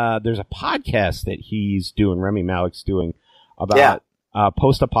podcast that he's doing, Remy Malek's doing, about,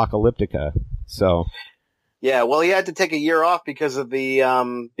 Post-Apocalyptica. So. Yeah, well, he had to take a year off because of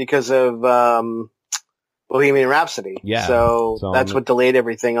Bohemian Rhapsody. Yeah. So that's what delayed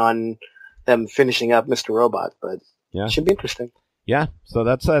everything on them finishing up Mr. Robot, but it should be interesting. Yeah. So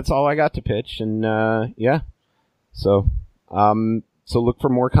that's all I got to pitch, and yeah. So look for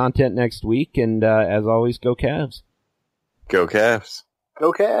more content next week, and as always, go Cavs. Go Cavs.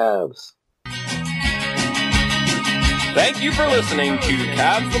 Go Cavs. Thank you for listening to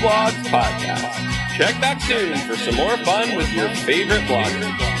Cavs the Blogs podcast. Check back soon for some more fun with your favorite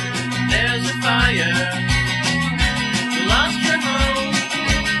blogger. There's a fire, lost your